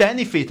even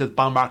benefited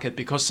bond market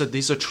because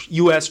this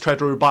U.S.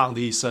 Treasury bond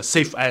is a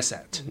safe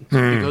asset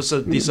because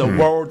these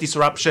world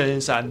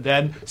disruptions and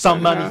then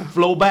some money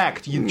flow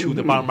back into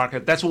the bond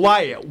market. That's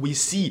why we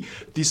see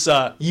this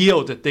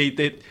yield they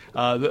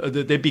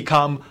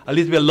become a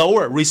little bit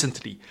lower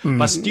recently.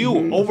 But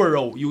still,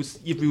 overall, if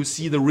you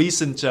see the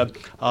recent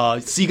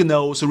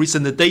signals,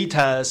 recent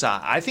data,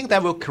 I think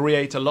that will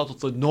create a lot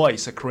of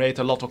noise, create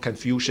a lot of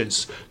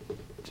confusions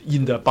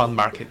in the bond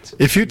market.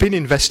 If you'd been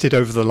invested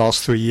over the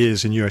last 3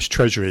 years in US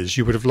Treasuries,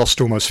 you would have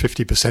lost almost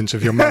 50%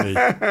 of your money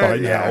by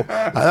now.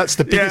 That's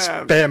the biggest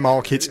bear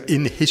market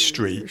in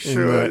history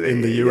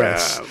in the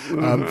US.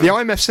 The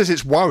IMF says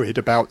it's worried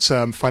about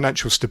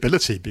financial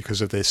stability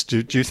because of this.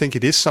 Do you think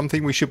it is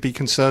something we should be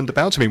concerned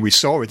about? I mean, we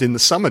saw it in the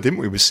summer, didn't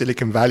we, with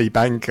Silicon Valley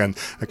Bank and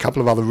a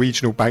couple of other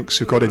regional banks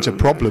who got into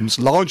problems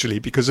largely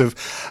because of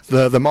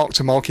the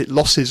mark-to-market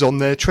losses on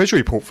their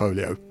Treasury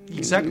portfolio.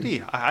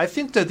 Exactly. I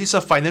think that this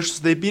financial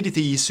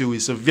stability issue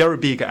is very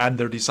big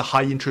under this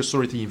high interest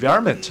rate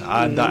environment.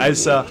 And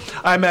as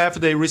IMF,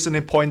 they recently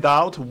point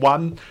out,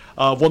 one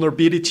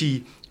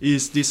vulnerability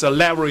is this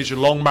leverage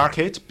loan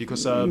market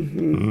because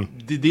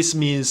this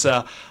means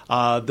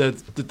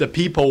the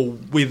people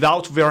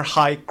without very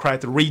high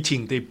credit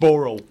rating, they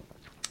borrow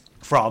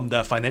from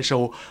the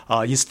financial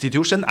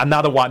institution.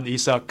 Another one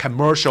is a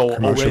commercial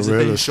or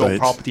residential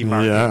property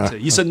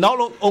market. Yeah. It's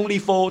not only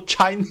for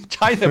China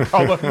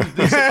problem,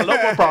 it's a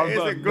global problem.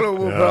 It's a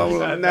global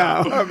problem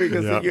now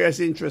because of the U.S.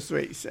 interest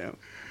rates. So.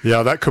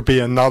 Yeah, that could be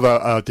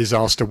another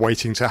disaster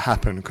waiting to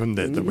happen, couldn't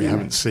it? That we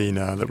haven't seen.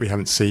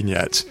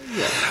 Yet.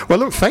 Yeah. Well,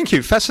 look, thank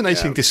you.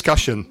 Fascinating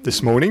discussion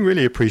this morning.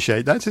 Really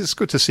appreciate that. It's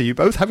good to see you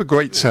both. Have a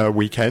great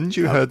weekend.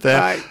 You heard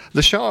there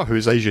Lashar, who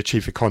is Asia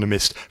Chief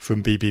Economist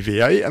from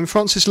BBVA, and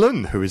Francis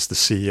Lun, who is the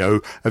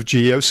CEO of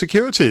GEO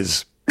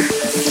Securities.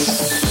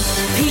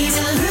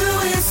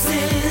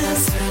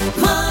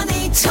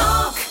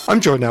 I'm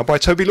joined now by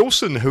Toby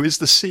Lawson, who is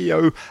the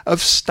CEO of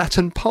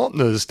Staten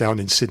Partners down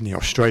in Sydney,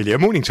 Australia.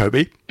 Morning,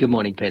 Toby. Good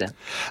morning, Peter.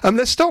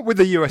 Let's start with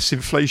the US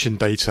inflation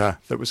data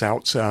that was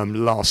out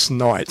last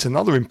night.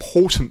 Another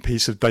important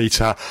piece of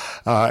data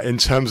in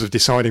terms of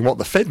deciding what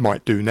the Fed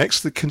might do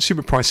next. The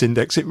Consumer Price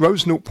Index, it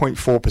rose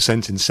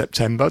 0.4% in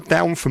September,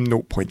 down from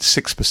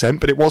 0.6%,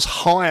 but it was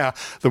higher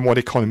than what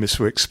economists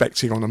were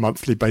expecting on a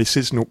monthly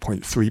basis,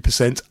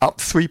 0.3%, up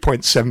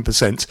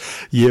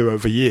 3.7% year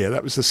over year.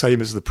 That was the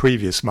same as the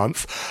previous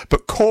month.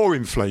 But core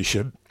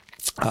inflation,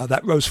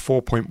 that rose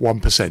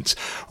 4.1%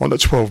 on a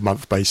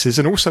 12-month basis,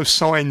 and also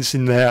signs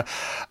in there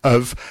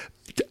of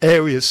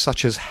areas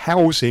such as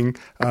housing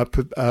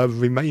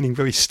remaining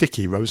very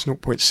sticky, rose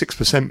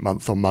 0.6%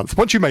 month on month.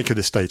 What do you make of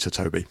this data,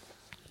 Toby?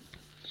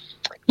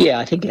 Yeah,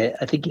 I think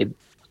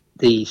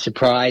the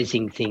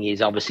surprising thing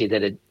is obviously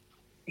that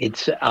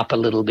it's up a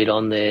little bit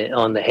on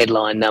the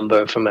headline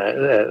number from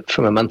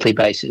a monthly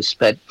basis,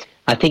 but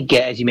I think,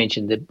 as you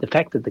mentioned, the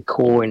fact that the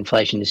core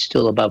inflation is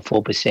still above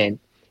 4%,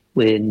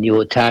 when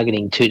you're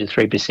targeting 2 to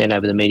 3%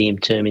 over the medium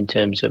term in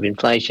terms of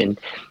inflation,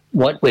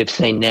 what we've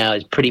seen now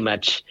is pretty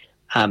much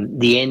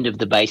the end of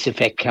the base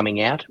effect coming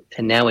out,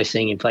 and now we're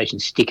seeing inflation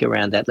stick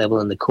around that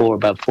level, and the core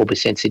above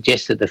 4%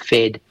 suggests that the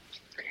Fed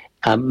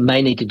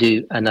may need to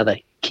do another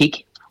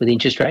kick with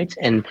interest rates.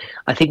 And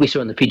I think we saw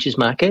in the futures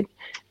market,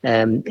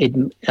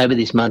 over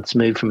this month's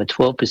moved from a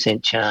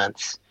 12%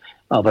 chance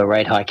of a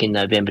rate hike in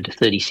November to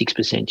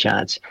 36%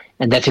 chance,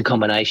 and that's a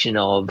combination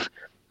of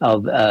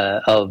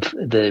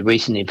the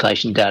recent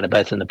inflation data,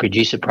 both on the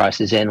producer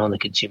prices and on the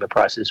consumer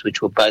prices,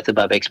 which were both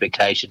above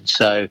expectations.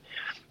 So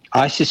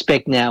I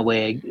suspect now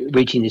we're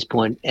reaching this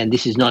point, and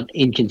this is not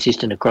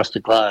inconsistent across the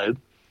globe,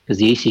 because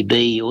the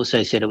ECB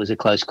also said it was a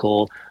close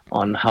call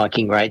on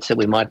hiking rates, that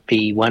we might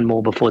be one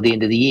more before the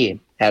end of the year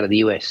out of the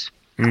US.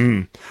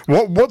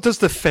 What does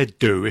the Fed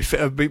do? If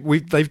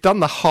they've done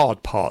the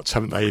hard parts,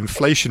 haven't they?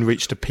 Inflation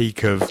reached a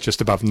peak of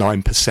just above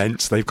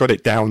 9%. They've got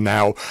it down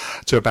now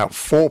to about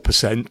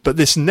 4%. But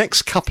this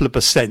next couple of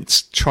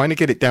percent, trying to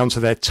get it down to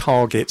their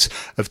target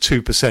of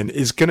 2%,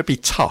 is going to be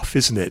tough,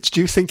 isn't it?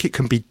 Do you think it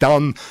can be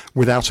done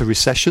without a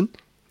recession?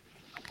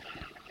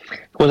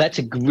 Well, that's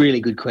a really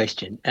good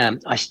question.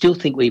 I still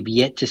think we've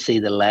yet to see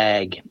the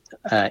lag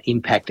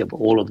impact of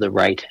all of the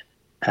rate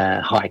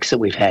hikes that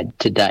we've had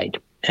to date.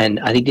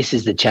 And I think this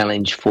is the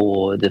challenge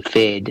for the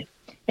Fed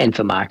and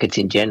for markets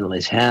in general,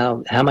 is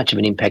how much of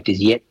an impact is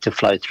yet to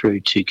flow through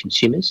to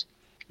consumers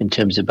in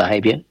terms of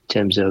behaviour, in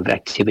terms of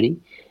activity,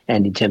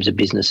 and in terms of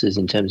businesses,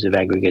 in terms of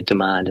aggregate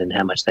demand and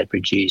how much they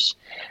produce.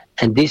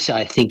 And this,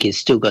 I think, has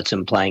still got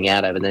some playing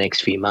out over the next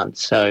few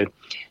months. So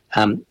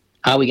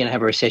are we going to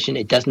have a recession?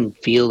 It doesn't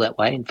feel that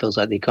way. It feels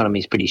like the economy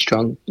is pretty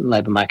strong.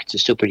 Labour markets are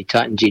still pretty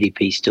tight and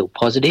GDP is still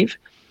positive.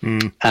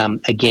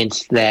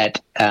 Against that,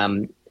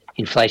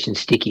 inflation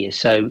stickier.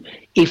 So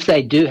if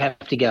they do have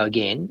to go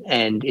again,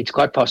 and it's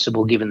quite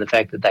possible given the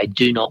fact that they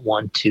do not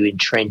want to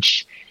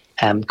entrench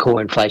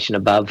core inflation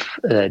above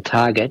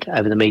target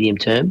over the medium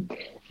term,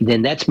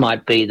 then that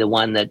might be the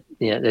one that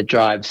that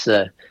drives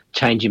the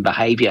change in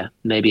behaviour,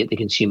 maybe at the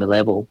consumer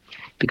level,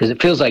 because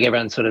it feels like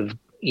everyone's sort of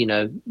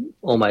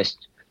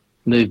almost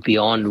moved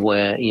beyond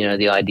where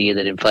the idea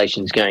that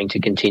inflation is going to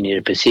continue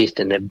to persist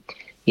and that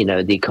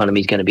the economy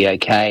is going to be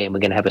okay and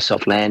we're going to have a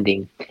soft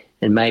landing.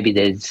 And maybe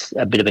there's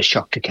a bit of a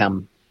shock to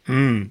come.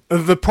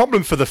 The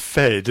problem for the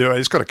Fed,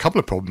 it's got a couple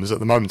of problems at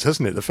the moment,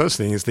 hasn't it? The first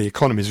thing is the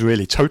economy is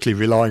really totally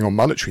relying on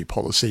monetary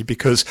policy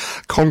because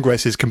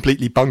Congress is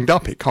completely bunged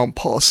up. It can't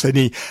pass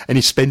any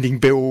spending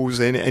bills,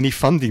 any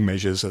funding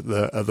measures at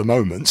the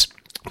moment.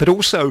 But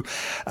also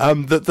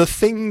the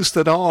things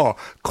that are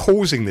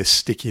causing this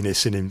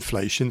stickiness in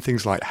inflation,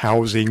 things like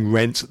housing,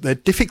 rent, they're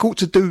difficult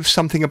to do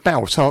something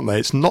about, aren't they?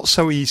 It's not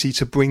so easy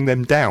to bring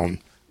them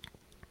down.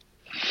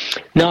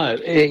 No,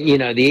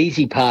 the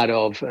easy part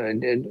of,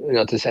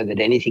 not to say that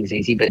anything's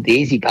easy, but the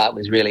easy part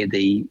was really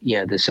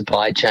the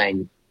supply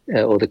chain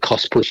or the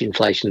cost push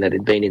inflation that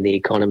had been in the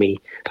economy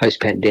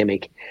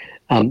post-pandemic.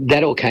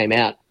 That all came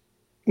out,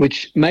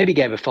 which maybe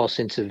gave a false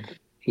sense of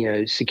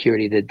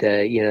security that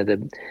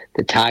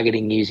the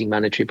targeting using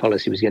monetary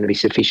policy was going to be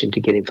sufficient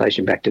to get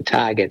inflation back to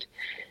target.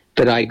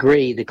 But I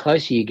agree, the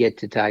closer you get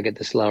to target,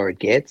 the slower it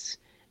gets.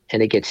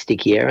 And it gets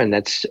stickier, and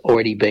that's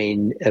already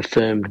been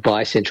affirmed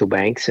by central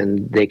banks,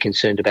 and they're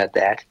concerned about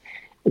that.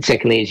 And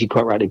secondly, as you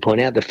quite rightly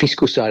point out, the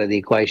fiscal side of the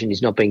equation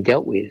is not being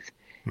dealt with.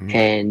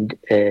 And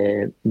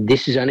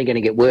this is only going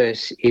to get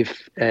worse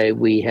if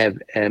we have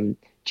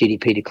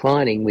GDP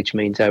declining, which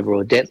means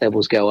overall debt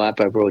levels go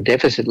up, overall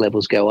deficit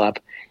levels go up,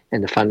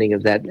 and the funding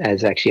of that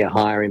has actually a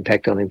higher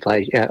impact on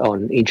inflation,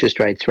 on interest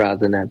rates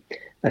rather than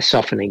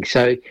softening.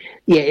 So,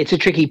 yeah, it's a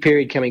tricky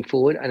period coming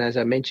forward. And as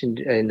I mentioned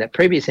in that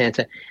previous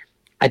answer,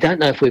 I don't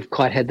know if we've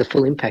quite had the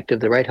full impact of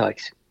the rate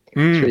hikes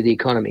through the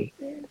economy.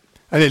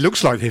 And it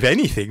looks like, if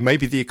anything,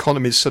 maybe the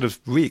economy is sort of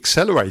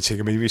re-accelerating.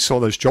 I mean, we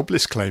saw those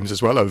jobless claims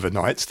as well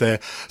overnight.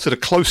 They're sort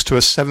of close to a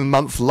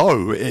 7-month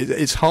low.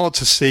 It's hard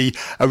to see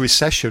a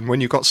recession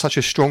when you've got such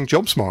a strong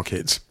jobs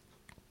market.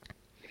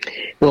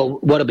 Well,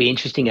 what'll be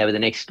interesting over the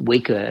next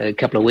week, a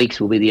couple of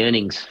weeks, will be the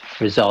earnings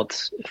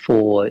results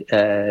for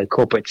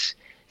corporates.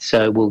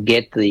 So we'll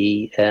get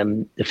the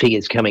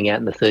figures coming out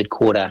in the third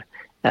quarter.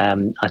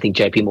 I think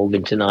JP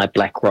Morgan tonight,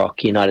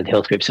 BlackRock, United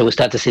Health Group. So we'll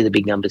start to see the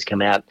big numbers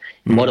come out.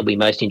 And what'll be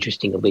most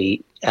interesting will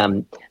be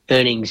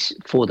earnings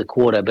for the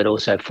quarter, but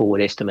also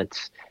forward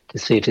estimates to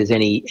see if there's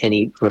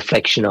any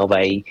reflection of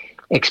a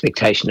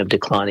expectation of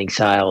declining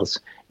sales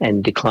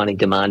and declining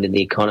demand in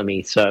the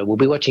economy. So we'll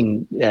be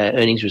watching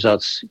earnings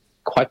results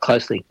quite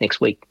closely next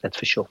week, that's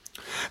for sure.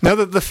 Now,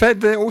 the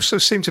Fed, they also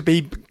seem to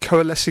be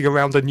coalescing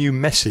around a new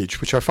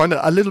message, which I find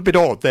a little bit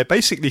odd. They're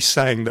basically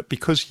saying that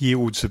because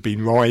yields have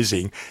been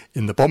rising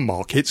in the bond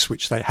markets,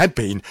 which they had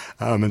been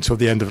until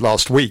the end of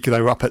last week,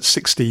 they were up at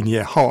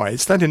 16-year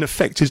highs. That, in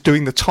effect, is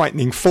doing the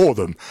tightening for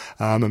them.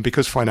 And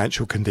because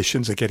financial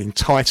conditions are getting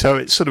tighter,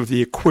 it's sort of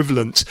the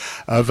equivalent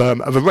of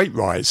a rate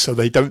rise. So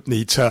they don't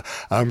need to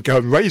go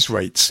and raise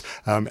rates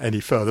any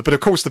further. But,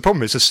 of course, the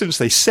problem is, as soon as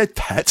they said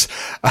that,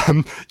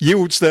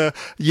 yields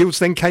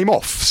then came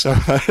off. So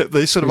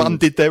they sort of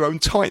undid their own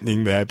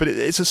tightening there. But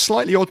it's a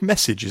slightly odd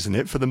message, isn't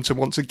it, for them to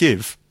want to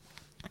give?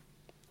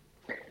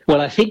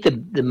 Well, I think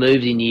the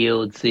moves in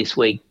yields this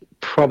week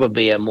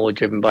probably are more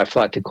driven by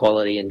flight to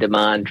quality and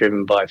demand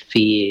driven by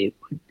fear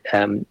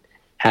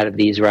out of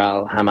the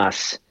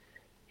Israel-Hamas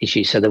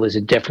issue. So there was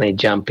definitely a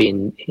jump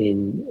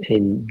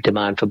in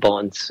demand for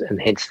bonds,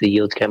 and hence the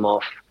yields came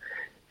off.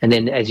 And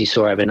then, as you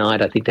saw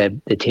overnight, I think the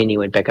 10-year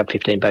went back up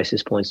 15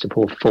 basis points to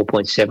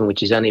 4.7,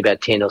 which is only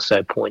about 10 or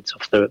so points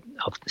off the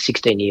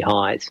 16-year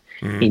highs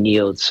in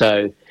yields.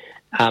 So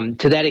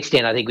to that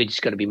extent, I think we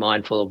just got to be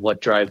mindful of what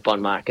drove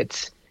bond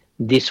markets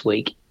this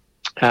week.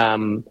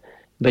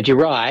 But you're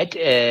right.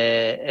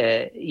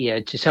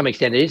 To some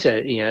extent, it is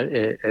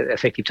a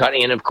effective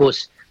tightening. And of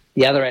course,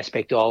 the other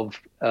aspect of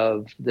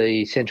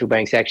the central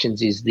bank's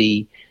actions is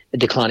the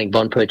declining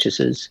bond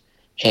purchases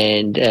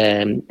and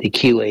the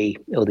QE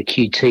or the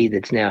QT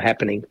that's now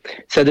happening.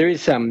 So there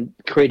is some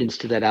credence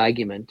to that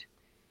argument.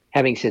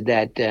 Having said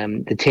that,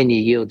 the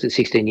 10-year yield's at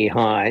 16-year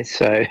highs,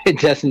 so it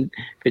doesn't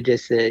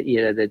suggest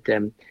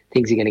that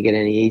things are going to get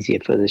any easier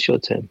for the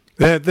short term.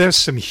 There's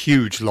some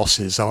huge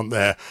losses, aren't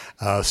there,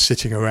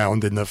 sitting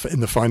around in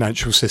the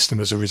financial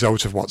system as a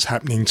result of what's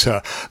happening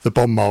to the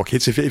bond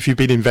markets. If you've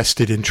been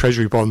invested in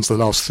Treasury bonds the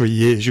last 3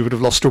 years, you would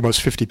have lost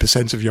almost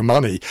 50% of your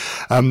money.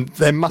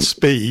 There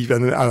must be,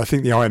 and I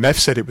think the IMF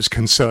said it was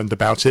concerned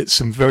about it,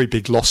 some very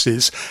big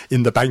losses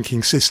in the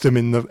banking system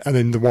and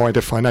in the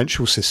wider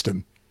financial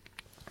system.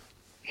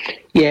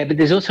 Yeah, but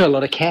there's also a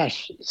lot of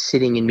cash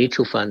sitting in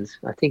mutual funds.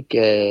 I think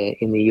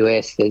in the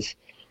US there's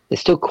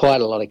still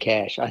quite a lot of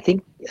cash. I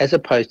think as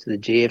opposed to the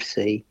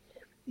GFC,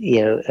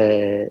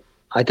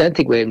 I don't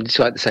think we're in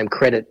quite the same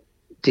credit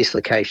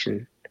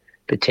dislocation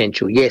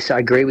potential. Yes, I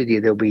agree with you.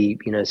 There'll be,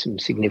 some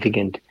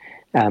significant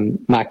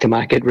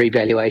mark-to-market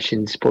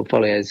revaluations,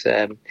 portfolios,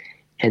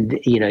 and,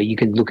 you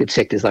can look at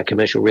sectors like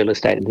commercial real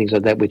estate and things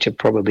like that, which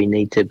probably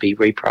need to be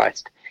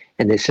repriced.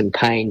 And there's some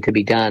pain to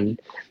be done.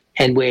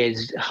 And where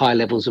high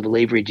levels of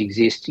leverage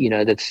exist,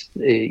 they're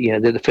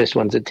the first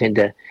ones that tend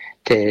to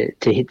hit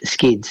the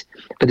skids.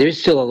 But there is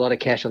still a lot of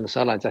cash on the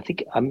sidelines. I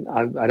think I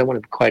don't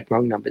want to quote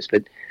wrong numbers,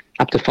 but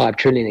up to $5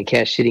 trillion in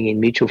cash sitting in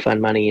mutual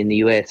fund money in the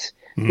US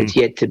that's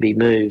yet to be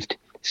moved.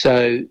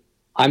 So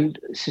I'm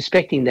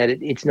suspecting that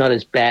it's not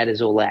as bad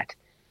as all that,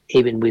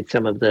 even with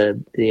some of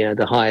the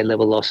higher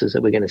level losses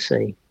that we're going to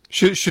see.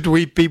 Should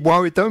we be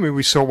worried, though? I mean,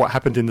 we saw what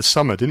happened in the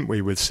summer, didn't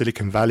we, with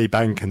Silicon Valley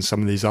Bank and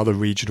some of these other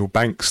regional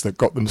banks that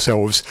got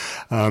themselves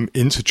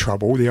into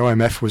trouble. The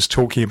IMF was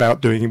talking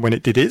about doing, when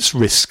it did its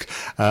risk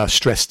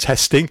stress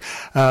testing,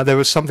 there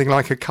was something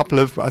like I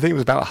think it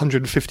was about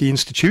 150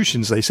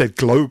 institutions, they said,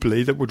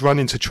 globally, that would run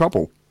into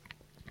trouble.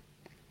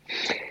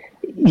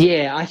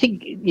 Yeah, I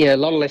think a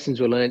lot of lessons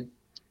were learned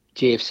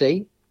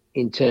GFC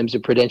in terms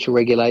of prudential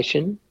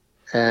regulation.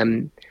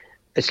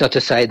 It's not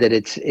to say that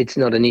it's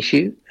not an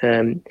issue,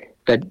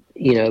 but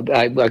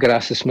I got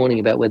asked this morning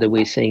about whether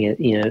we're seeing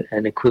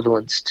an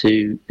equivalence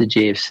to the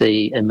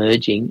GFC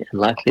emerging and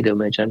likely to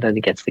emerge. I don't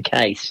think that's the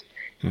case.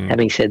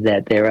 Having said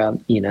that, there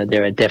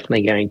are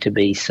definitely going to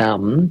be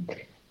some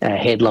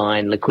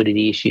headline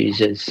liquidity issues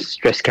as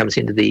stress comes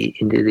into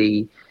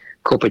the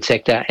corporate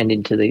sector and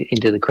into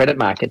the credit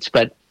markets,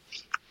 but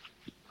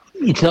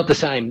it's not the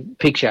same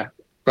picture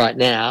right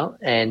now.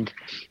 And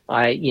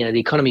the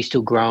economy is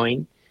still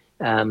growing.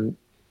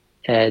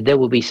 There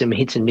will be some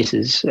hits and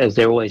misses, as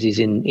there always is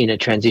in a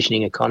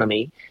transitioning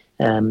economy.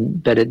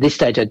 But at this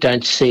stage, I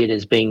don't see it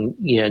as being,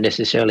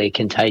 necessarily a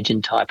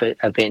contagion type of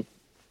event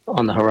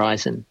on the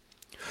horizon.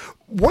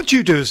 What do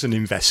you do as an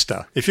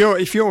investor? If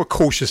you're a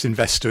cautious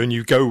investor and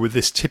you go with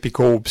this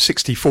typical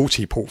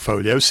 60-40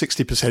 portfolio,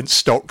 60%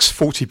 stocks,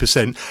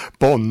 40%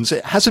 bonds,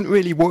 it hasn't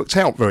really worked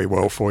out very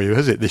well for you,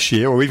 has it, this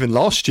year or even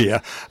last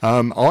year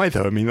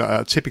either? I mean,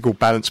 a typical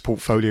balanced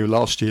portfolio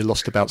last year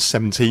lost about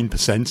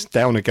 17%,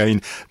 down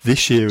again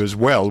this year as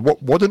well.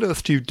 What on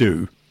earth do you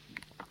do?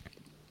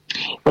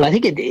 Well, I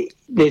think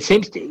there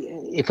seems to,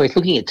 if we're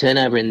looking at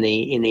turnover in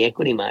the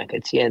equity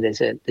markets, there's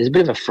a bit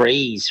of a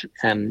freeze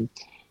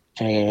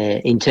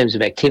in terms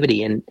of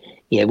activity, and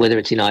whether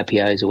it's in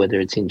IPOs or whether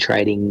it's in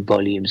trading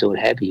volumes or what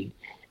have you.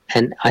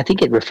 And I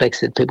think it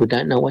reflects that people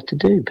don't know what to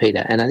do,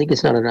 Peter. And I think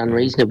it's not an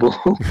unreasonable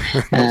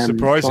Not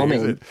surprising,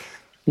 comment. Is it?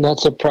 Not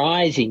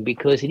surprising,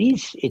 because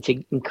it's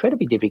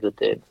incredibly difficult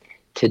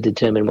to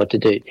determine what to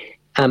do.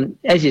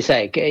 As you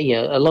say,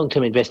 a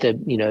long-term investor,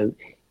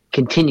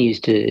 continues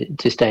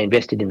to stay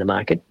invested in the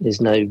market. There's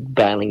no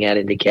bailing out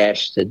into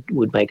cash that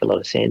would make a lot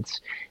of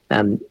sense.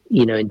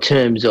 In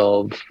terms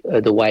of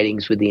the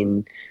weightings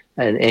within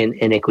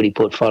an equity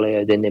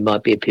portfolio, then there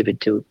might be a pivot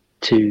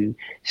to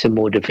some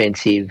more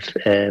defensive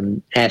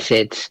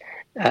assets,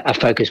 a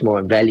focus more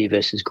on value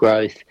versus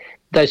growth.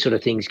 Those sort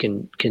of things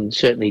can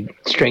certainly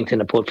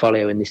strengthen a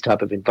portfolio in this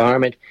type of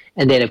environment.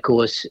 And then, of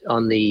course,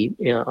 on the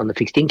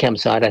fixed income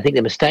side, I think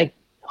the mistake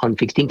on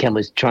fixed income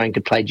was trying to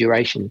play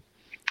duration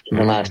in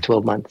the last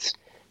 12 months.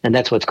 And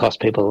that's what's cost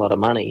people a lot of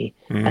money.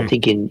 I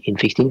think in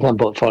fixed income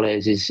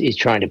portfolios is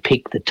trying to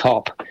pick the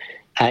top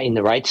in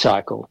the rate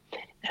cycle,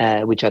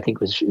 which I think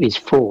is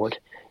fraught.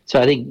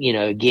 So I think,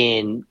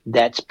 again,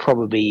 that's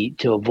probably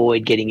to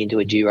avoid getting into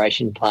a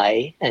duration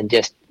play and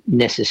just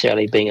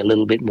necessarily being a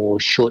little bit more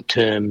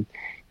short-term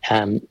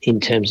in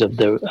terms of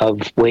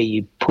where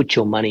you put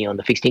your money on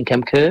the fixed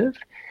income curve.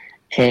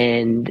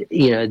 And,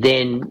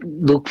 then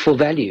look for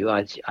value.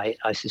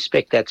 I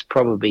suspect that's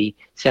probably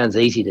sounds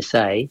easy to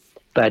say,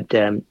 but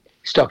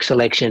stock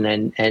selection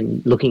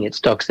and looking at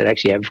stocks that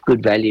actually have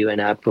good value and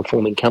are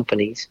performing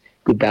companies,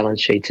 good balance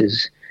sheets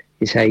is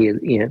how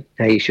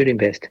you should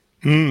invest.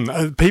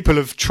 People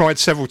have tried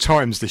several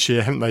times this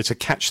year, haven't they, to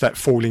catch that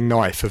falling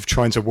knife of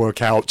trying to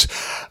work out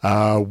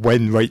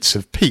when rates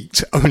have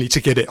peaked, only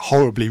to get it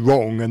horribly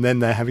wrong, and then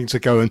they're having to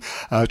go and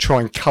try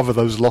and cover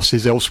those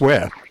losses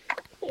elsewhere.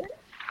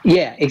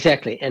 Yeah,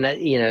 exactly. And,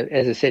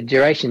 as I said,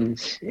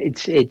 durations,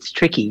 it's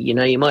tricky.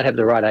 You might have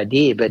the right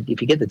idea, but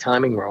if you get the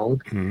timing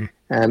wrong,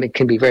 it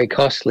can be very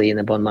costly in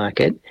the bond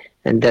market.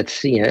 And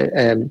that's,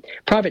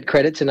 private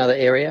credit's another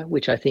area,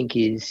 which I think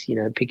is,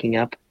 picking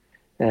up.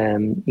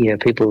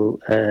 People,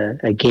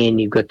 again,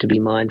 you've got to be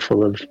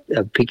mindful of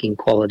picking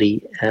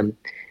quality,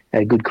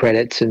 good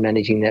credits and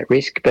managing that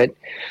risk. But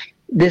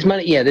there's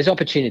money, there's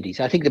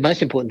opportunities. I think the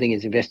most important thing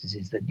as investors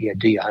is that,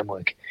 do your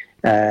homework.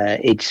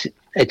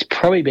 It's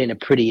probably been a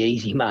pretty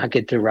easy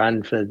market to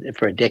run for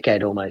a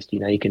decade almost.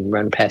 You can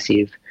run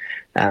passive.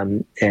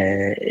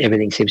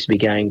 Everything seems to be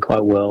going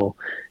quite well.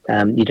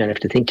 You don't have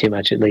to think too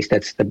much. At least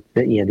that's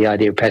the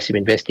idea of passive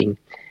investing.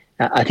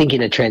 I think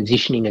in a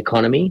transitioning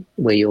economy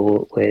where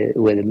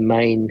the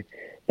main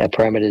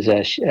parameters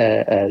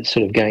are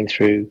sort of going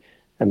through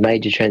a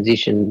major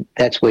transition,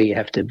 that's where you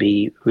have to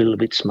be a little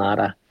bit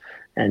smarter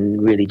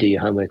and really do your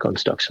homework on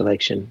stock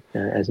selection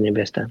as an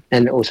investor,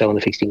 and also on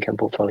the fixed income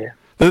portfolio.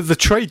 The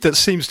trade that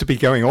seems to be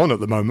going on at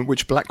the moment,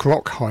 which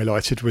BlackRock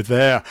highlighted with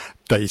their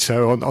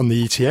data on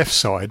the ETF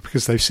side,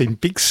 because they've seen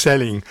big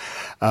selling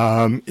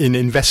in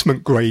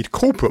investment-grade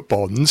corporate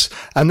bonds,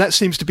 and that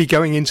seems to be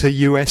going into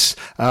US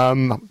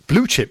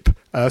blue-chip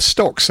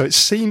stocks. So it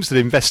seems that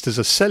investors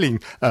are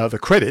selling the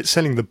credit,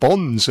 selling the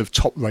bonds of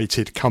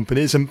top-rated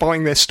companies and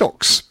buying their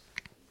stocks.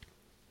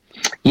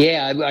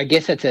 Yeah, I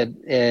guess it's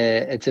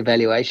a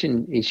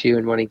valuation issue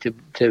and wanting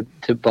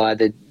to buy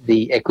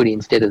the equity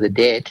instead of the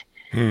debt.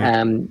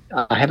 I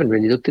haven't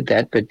really looked at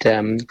that, but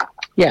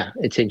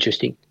it's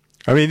interesting.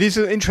 I mean, these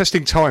are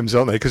interesting times,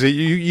 aren't they? Because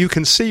you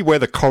can see where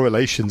the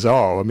correlations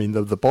are. I mean,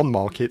 the bond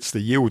markets,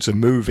 the yields are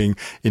moving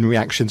in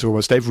reaction to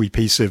almost every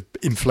piece of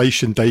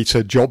inflation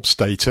data, jobs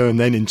data, and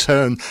then in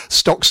turn,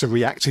 stocks are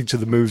reacting to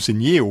the moves in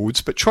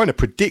yields. But trying to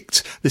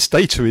predict this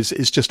data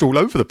is just all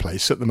over the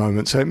place at the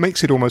moment. So it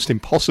makes it almost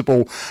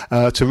impossible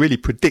to really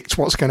predict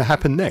what's going to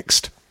happen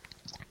next.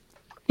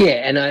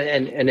 Yeah,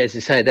 and as I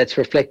say, that's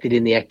reflected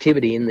in the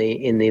activity in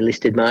the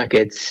listed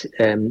markets.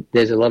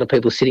 There's a lot of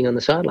people sitting on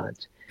the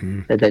sidelines.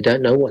 That they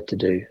don't know what to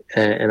do.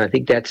 And I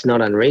think that's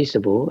not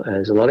unreasonable.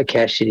 There's a lot of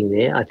cash sitting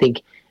there. I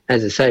think,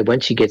 as I say,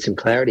 once you get some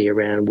clarity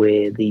around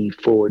where the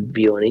forward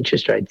view on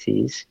interest rates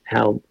is,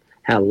 how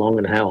long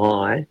and how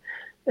high,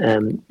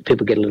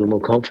 people get a little more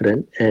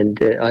confident.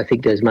 And I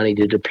think there's money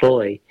to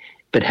deploy.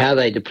 But how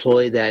they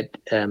deploy that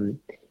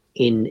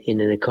in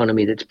an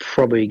economy that's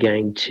probably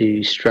going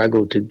to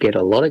struggle to get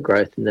a lot of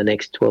growth in the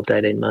next 12 to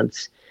 18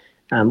 months,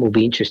 will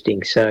be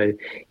interesting. So,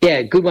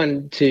 good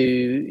one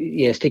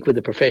to stick with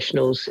the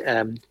professionals.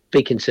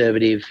 Be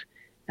conservative.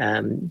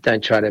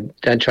 Don't try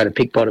to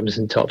pick bottoms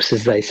and tops,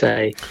 as they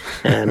say.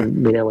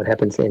 We know what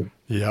happens then.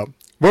 Yeah.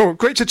 Well,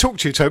 great to talk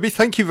to you, Toby.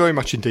 Thank you very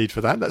much indeed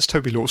for that. That's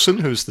Toby Lawson,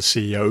 who's the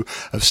CEO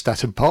of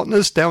Staten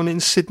Partners down in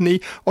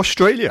Sydney,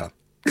 Australia.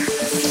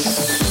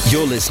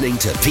 You're listening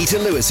to Peter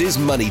Lewis's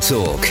Money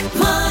Talk.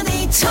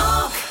 Money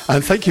Talk.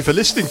 And thank you for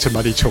listening to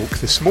Money Talk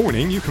this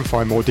morning. You can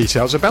find more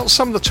details about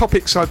some of the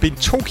topics I've been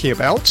talking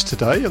about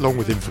today, along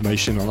with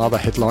information on other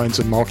headlines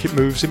and market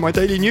moves in my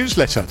daily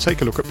newsletter.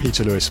 Take a look at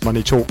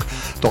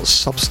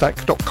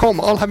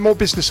peterlewismoneytalk.substack.com. I'll have more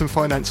business and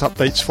finance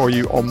updates for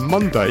you on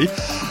Monday.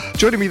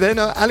 Joining me then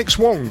are Alex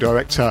Wong,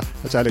 Director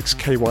at Alex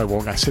KY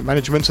Wong Asset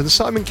Management, and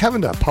Simon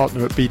Cavender,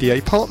 Partner at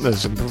BDA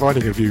Partners, and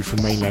providing a view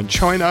from mainland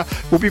China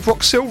will be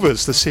Brock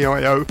Silvers, the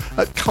CIO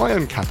at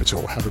Kion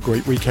Capital. Have a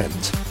great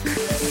weekend.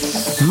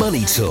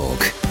 Money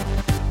Talk.